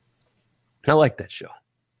 I like that show.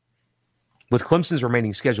 With Clemson's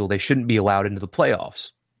remaining schedule, they shouldn't be allowed into the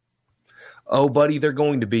playoffs. Oh, buddy, they're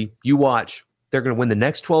going to be. You watch. They're going to win the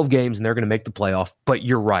next 12 games, and they're going to make the playoff. But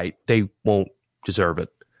you're right. They won't deserve it.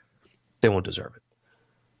 They won't deserve it.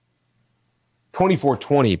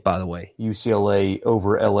 24-20, by the way, UCLA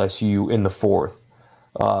over LSU in the fourth.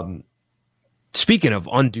 Speaking of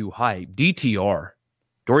undue hype, DTR,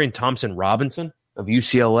 Dorian Thompson-Robinson of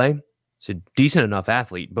UCLA, is a decent enough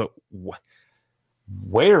athlete, but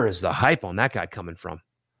where is the hype on that guy coming from?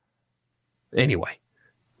 Anyway.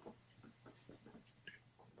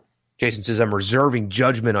 Jason says, I'm reserving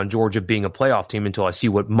judgment on Georgia being a playoff team until I see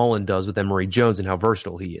what Mullen does with Emory Jones and how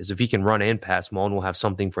versatile he is. If he can run and pass, Mullen will have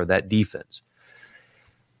something for that defense.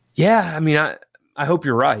 Yeah, I mean, I hope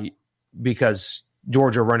you're right because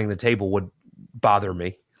Georgia running the table would bother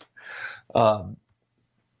me.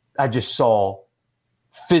 I just saw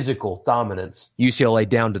physical dominance. UCLA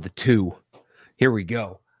down to the 2. Here we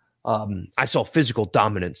go. I saw physical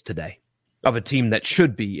dominance today of a team that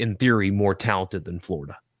should be, in theory, more talented than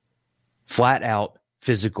Florida. Flat out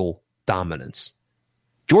physical dominance.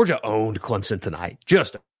 Georgia owned Clemson tonight.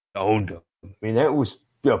 Just owned them. I mean, that was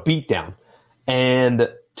a beatdown. And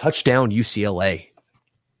touchdown UCLA.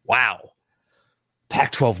 Wow.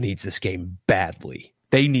 Pac-12 needs this game badly.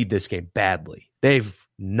 They need this game badly. They've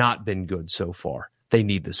not been good so far. They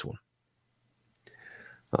need this one.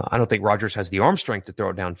 I don't think Rodgers has the arm strength to throw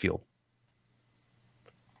it downfield.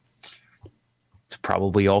 It's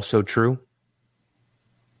probably also true.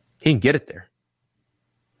 He can get it there.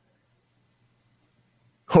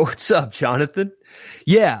 Oh, what's up, Jonathan?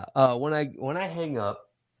 Yeah, when I hang up,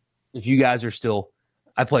 if you guys are still,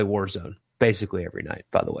 I play Warzone basically every night,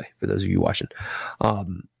 by the way, for those of you watching.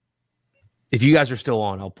 If you guys are still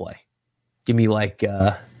on, I'll play. Give me like,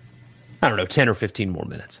 I don't know, 10 or 15 more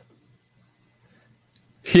minutes.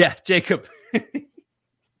 Yeah, Jacob.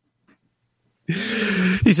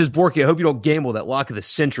 He says, Borky, I hope you don't gamble. That lock of the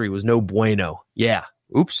century was no bueno. Yeah.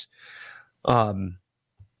 Oops.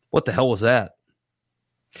 What the hell was that?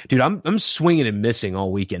 Dude, I'm swinging and missing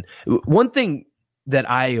all weekend. One thing that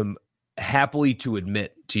I am happily to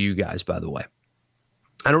admit to you guys, by the way,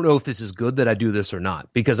 I don't know if this is good that I do this or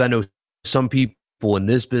not, because I know some people in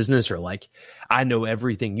this business are like, I know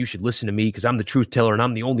everything. You should listen to me because I'm the truth teller and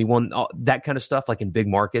I'm the only one. That kind of stuff, like in big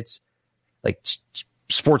markets, like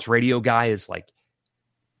sports radio guy is like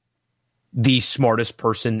the smartest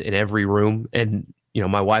person in every room. And, you know,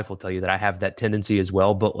 my wife will tell you that I have that tendency as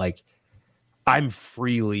well. But like, I'm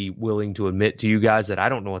freely willing to admit to you guys that I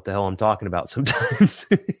don't know what the hell I'm talking about sometimes.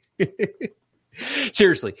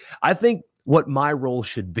 Seriously, I think what my role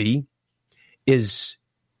should be is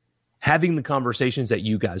having the conversations that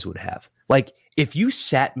you guys would have. Like, if you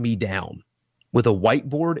sat me down with a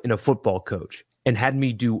whiteboard and a football coach and had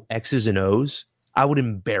me do X's and O's, I would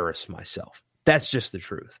embarrass myself. That's just the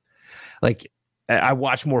truth. Like, I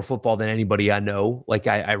watch more football than anybody I know. Like,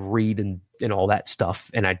 I read and all that stuff,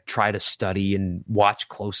 and I try to study and watch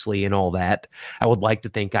closely and all that. I would like to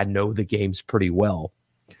think I know the games pretty well.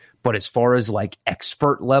 But as far as like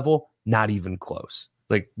expert level, not even close.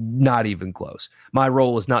 Like, not even close. My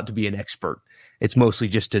role is not to be an expert. It's mostly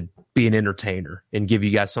just to be an entertainer and give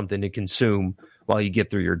you guys something to consume while you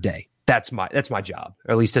get through your day. That's my job.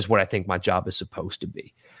 Or at least that's what I think my job is supposed to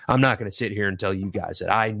be. I'm not going to sit here and tell you guys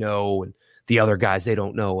that I know and the other guys, they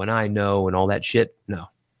don't know and I know and all that shit. No,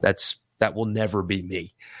 that will never be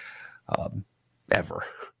me. Ever.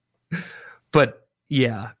 But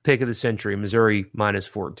yeah, pick of the century, Missouri minus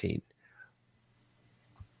 14.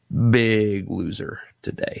 Big loser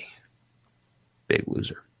today. Big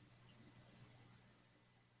loser.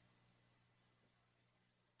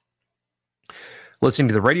 Listening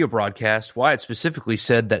to the radio broadcast, Wyatt specifically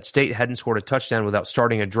said that State hadn't scored a touchdown without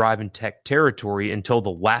starting a drive in Tech territory until the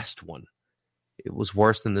last one. It was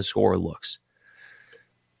worse than the score looks.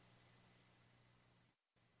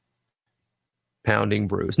 Pounding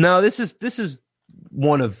bruise. No, this is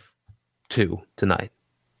one of two tonight.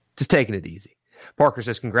 Just taking it easy. Parker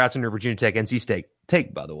says, congrats on your Virginia Tech NC State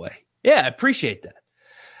take, by the way. Yeah, I appreciate that.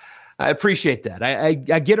 I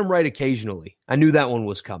get them right occasionally. I knew that one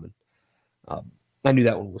was coming. I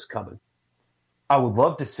would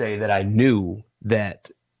love to say that I knew that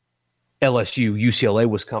LSU, UCLA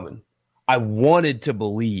was coming. I wanted to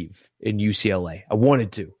believe in UCLA. I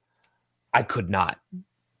wanted to. I could not.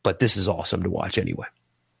 But this is awesome to watch anyway.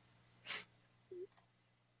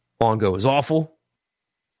 Longo is awful.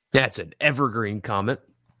 That's an evergreen comment.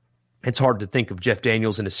 It's hard to think of Jeff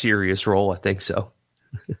Daniels in a serious role. I think so.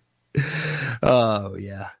 Oh,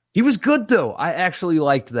 yeah. He was good, though. I actually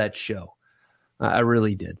liked that show. I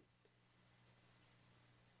really did.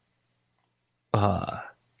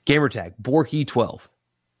 Gamertag, Borky 12.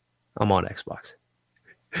 I'm on Xbox.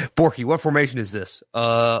 Borky, what formation is this?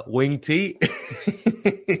 Wing T?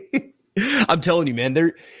 I'm telling you, man,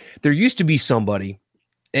 there used to be somebody,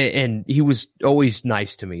 and he was always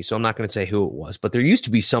nice to me, so I'm not going to say who it was, but there used to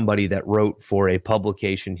be somebody that wrote for a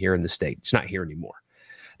publication here in the state. It's not here anymore.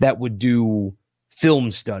 That would do film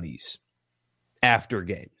studies after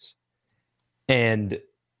games. And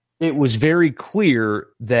it was very clear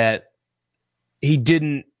that he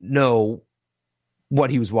didn't know what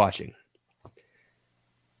he was watching.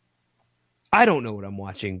 I don't know what I'm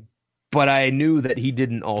watching, but I knew that he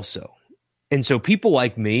didn't also. And so people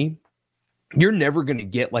like me, you're never going to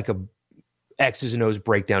get like a X's and O's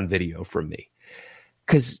breakdown video from me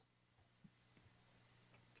because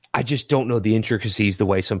I just don't know the intricacies the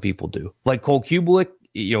way some people do. Like Cole Kubelik,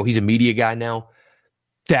 you know, he's a media guy now.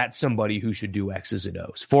 That's somebody who should do X's and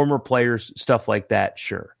O's. Former players, stuff like that,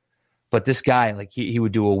 sure. But this guy, like he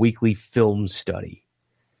would do a weekly film study.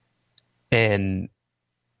 And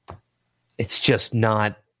it's just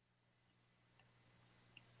not,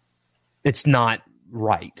 it's not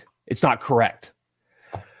right. It's not correct.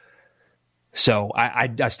 So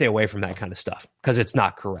I stay away from that kind of stuff because it's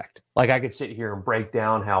not correct. Like I could sit here and break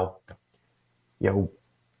down how,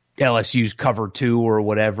 LSU's cover 2 or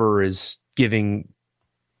whatever is giving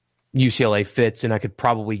UCLA fits, and I could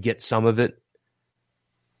probably get some of it,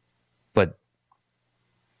 but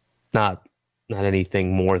not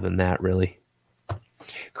anything more than that, really.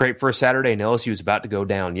 Great first Saturday, and LSU is about to go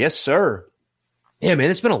down. Yes, sir. Yeah,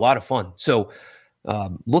 man, it's been a lot of fun. So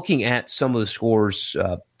looking at some of the scores,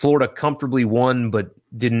 Florida comfortably won, but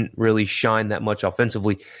didn't really shine that much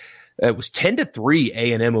offensively. It was 10-3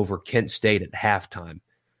 A&M over Kent State at halftime.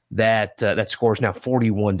 That score is now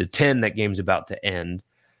 41-10. That game's about to end.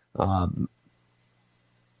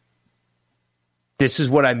 This is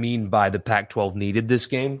what I mean by the Pac-12 needed this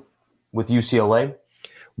game with UCLA.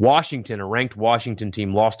 Washington, a ranked Washington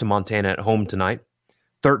team, lost to Montana at home tonight.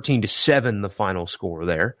 13-7 the final score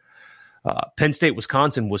there. Penn State,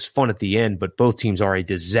 Wisconsin was fun at the end, but both teams are a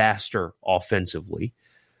disaster offensively.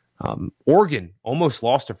 Oregon almost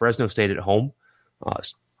lost to Fresno State at home.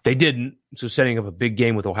 They didn't, so setting up a big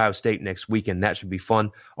game with Ohio State next weekend, that should be fun.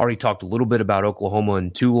 Already talked a little bit about Oklahoma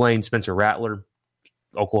and Tulane. Spencer Rattler,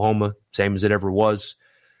 Oklahoma, same as it ever was.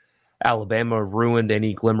 Alabama ruined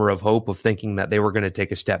any glimmer of hope of thinking that they were going to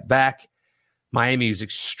take a step back. Miami is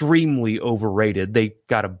extremely overrated. They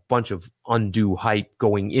got a bunch of undue hype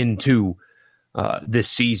going into this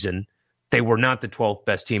season. They were not the 12th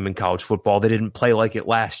best team in college football. They didn't play like it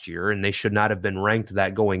last year, and they should not have been ranked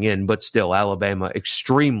that going in, but still, Alabama,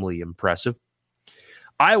 extremely impressive.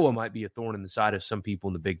 Iowa might be a thorn in the side of some people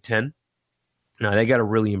in the Big Ten. Now, they got a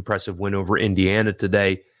really impressive win over Indiana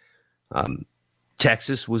today.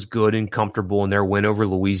 Texas was good and comfortable in their win over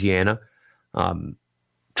Louisiana.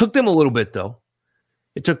 Took them a little bit, though.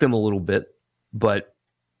 It took them a little bit, but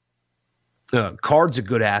Card's a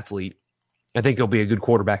good athlete. I think he'll be a good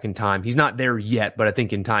quarterback in time. He's not there yet, but I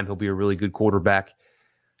think in time he'll be a really good quarterback.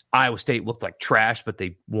 Iowa State looked like trash, but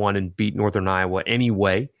they won and beat Northern Iowa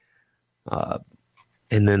anyway. And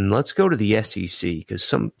then let's go to the SEC because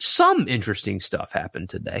some interesting stuff happened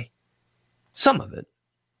today. Some of it.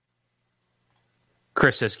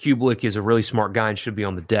 Chris says Kubelik is a really smart guy and should be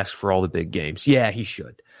on the desk for all the big games. Yeah, he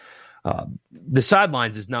should. The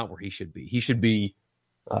sidelines is not where he should be. He should be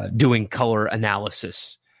doing color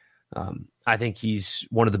analysis. I think he's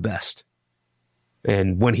one of the best.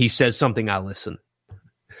 And when he says something, I listen.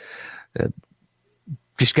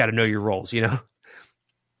 Just got to know your roles,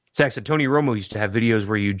 Zach said, Tony Romo used to have videos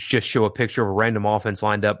where you just show a picture of a random offense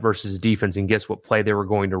lined up versus defense and guess what play they were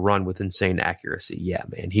going to run with insane accuracy. Yeah,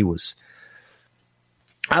 man,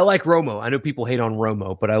 I like Romo. I know people hate on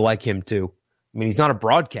Romo, but I like him too. I mean, he's not a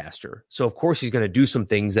broadcaster. So, of course, he's going to do some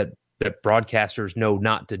things that broadcasters know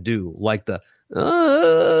not to do, like the I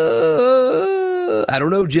don't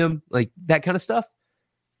know, Jim, like that kind of stuff.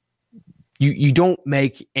 You don't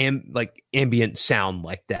make ambient sound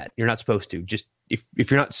like that. You're not supposed to. Just if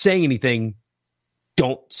you're not saying anything,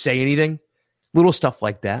 don't say anything. Little stuff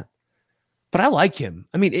like that. But I like him.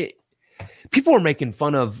 I mean, people were making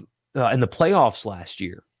fun of in the playoffs last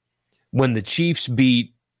year when the Chiefs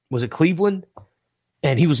beat, was it Cleveland?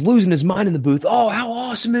 And he was losing his mind in the booth. Oh, how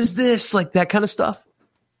awesome is this? Like that kind of stuff.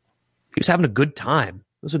 He was having a good time.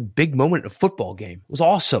 It was a big moment in a football game. It was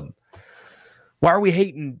awesome. Why are we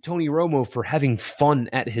hating Tony Romo for having fun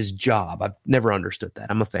at his job? I've never understood that.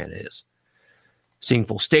 I'm a fan of his. Seeing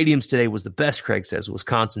full stadiums today was the best, Craig says.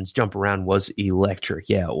 Wisconsin's jump around was electric.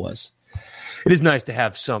 Yeah, it was. It is nice to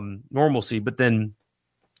have some normalcy, but then,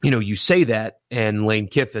 you say that and Lane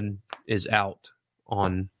Kiffin is out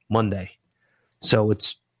on Monday. So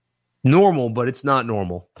it's normal, but it's not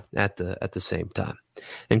normal at the same time.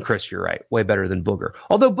 And Chris, you're right. Way better than Booger.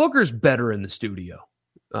 Although Booger's better in the studio.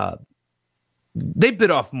 They bit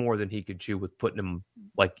off more than he could chew with putting him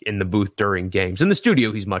like in the booth during games. In the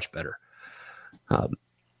studio, he's much better.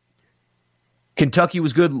 Kentucky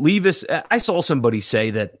was good. Levis, I saw somebody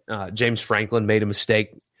say that James Franklin made a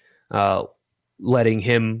mistake letting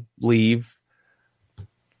him leave.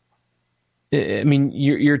 I mean,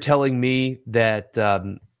 you're telling me that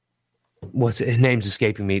his name's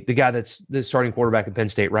escaping me. The guy that's the starting quarterback at Penn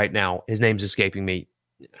State right now, his name's escaping me.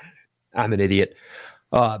 I'm an idiot.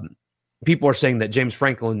 People are saying that James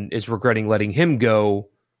Franklin is regretting letting him go,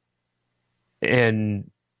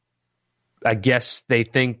 and I guess they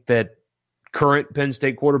think that current Penn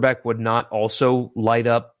State quarterback would not also light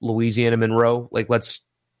up Louisiana Monroe. Like, let's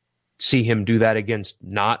see him do that against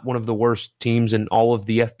not one of the worst teams in all of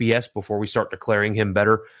the FBS before we start declaring him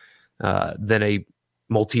better than a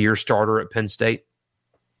multi-year starter at Penn State.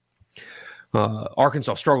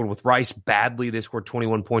 Arkansas struggled with Rice badly. They scored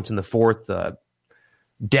 21 points in the fourth.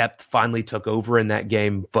 depth finally took over in that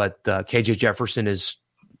game, but KJ Jefferson is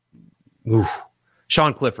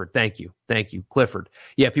Sean Clifford. Thank you. Clifford.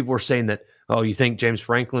 Yeah. People were saying that, oh, you think James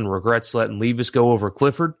Franklin regrets letting Levis go over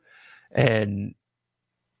Clifford? And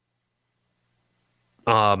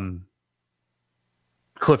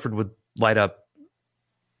Clifford would light up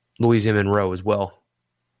Louisiana Monroe as well.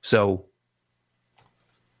 So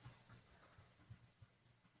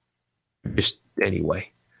just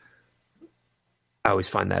anyway, I always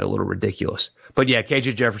find that a little ridiculous. But yeah,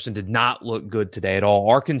 KJ Jefferson did not look good today at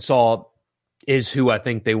all. Arkansas is who I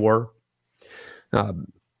think they were.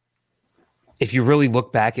 If you really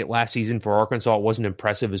look back at last season for Arkansas, it wasn't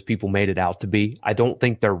impressive as people made it out to be. I don't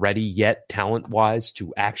think they're ready yet, talent-wise,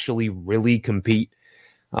 to actually really compete.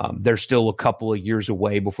 They're still a couple of years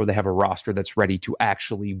away before they have a roster that's ready to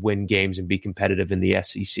actually win games and be competitive in the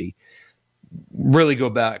SEC. Really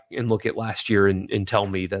go back and look at last year and tell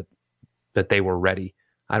me that they were ready.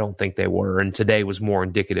 I don't think they were, and today was more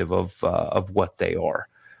indicative of what they are.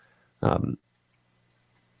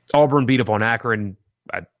 Auburn beat up on Akron.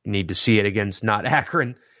 I need to see it against not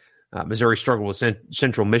Akron. Missouri struggled with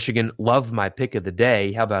Central Michigan. Love my pick of the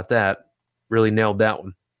day. How about that? Really nailed that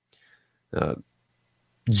one.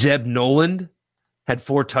 Zeb Noland had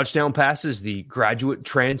 4 touchdown passes. The graduate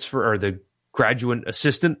transfer, or the graduate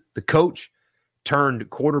assistant, the coach, turned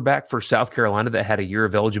quarterback for South Carolina that had a year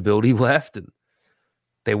of eligibility left, and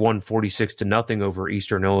they won 46-0 over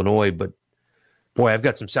Eastern Illinois. But boy, I've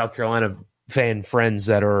got some South Carolina fan friends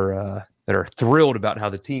that are thrilled about how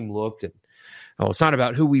the team looked. And it's not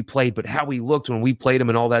about who we played, but how we looked when we played them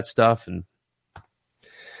and all that stuff. And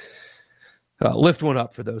lift one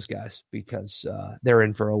up for those guys, because they're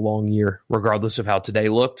in for a long year, regardless of how today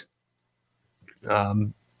looked.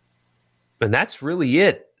 And that's really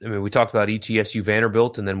it. I mean, we talked about ETSU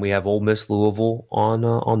Vanderbilt, and then we have Ole Miss Louisville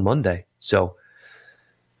on Monday. So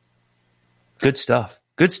good stuff.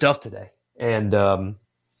 Good stuff today. And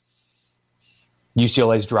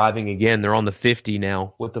UCLA's driving again. They're on the 50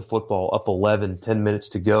 now with the football, up 11, 10 minutes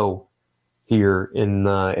to go here in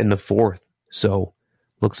the fourth. So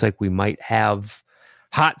looks like we might have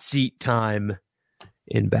hot seat time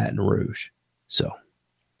in Baton Rouge. So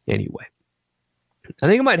anyway, I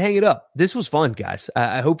think I might hang it up. This was fun, guys.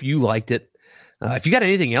 I hope you liked it. If you got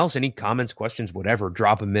anything else, any comments, questions, whatever,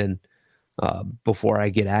 drop them in before I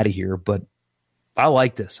get out of here. But I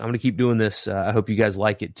like this. I'm going to keep doing this. I hope you guys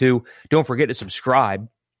like it too. Don't forget to subscribe.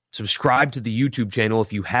 Subscribe to the YouTube channel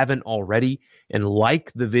if you haven't already, and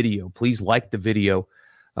like the video. Please like the video.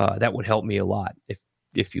 That would help me a lot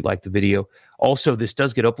if you like the video. Also, this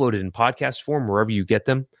does get uploaded in podcast form wherever you get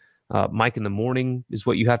them. Mike in the Morning is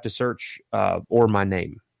what you have to search, or my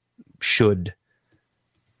name should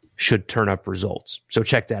turn up results. So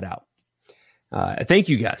check that out. Thank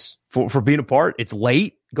you guys for being a part. It's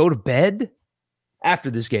late. Go to bed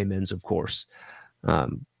after this game ends, of course. But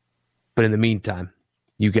in the meantime,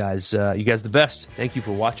 you guys the best. Thank you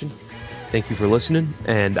for watching. Thank you for listening.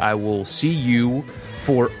 And I will see you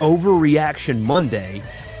for Overreaction Monday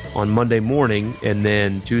on Monday morning. And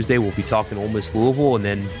then Tuesday, we'll be talking Ole Miss Louisville. And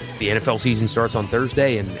then the NFL season starts on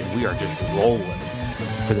Thursday. And we are just rolling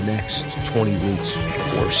for the next 20 weeks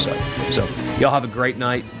or so. So y'all have a great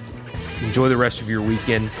night. Enjoy the rest of your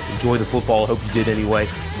weekend. Enjoy the football. I hope you did anyway.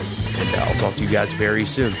 And I'll talk to you guys very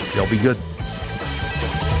soon. Y'all be good.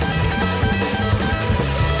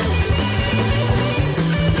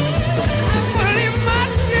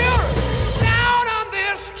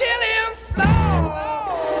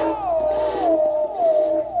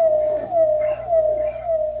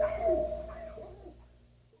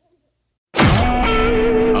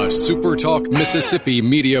 A SuperTalk Mississippi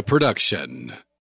media production.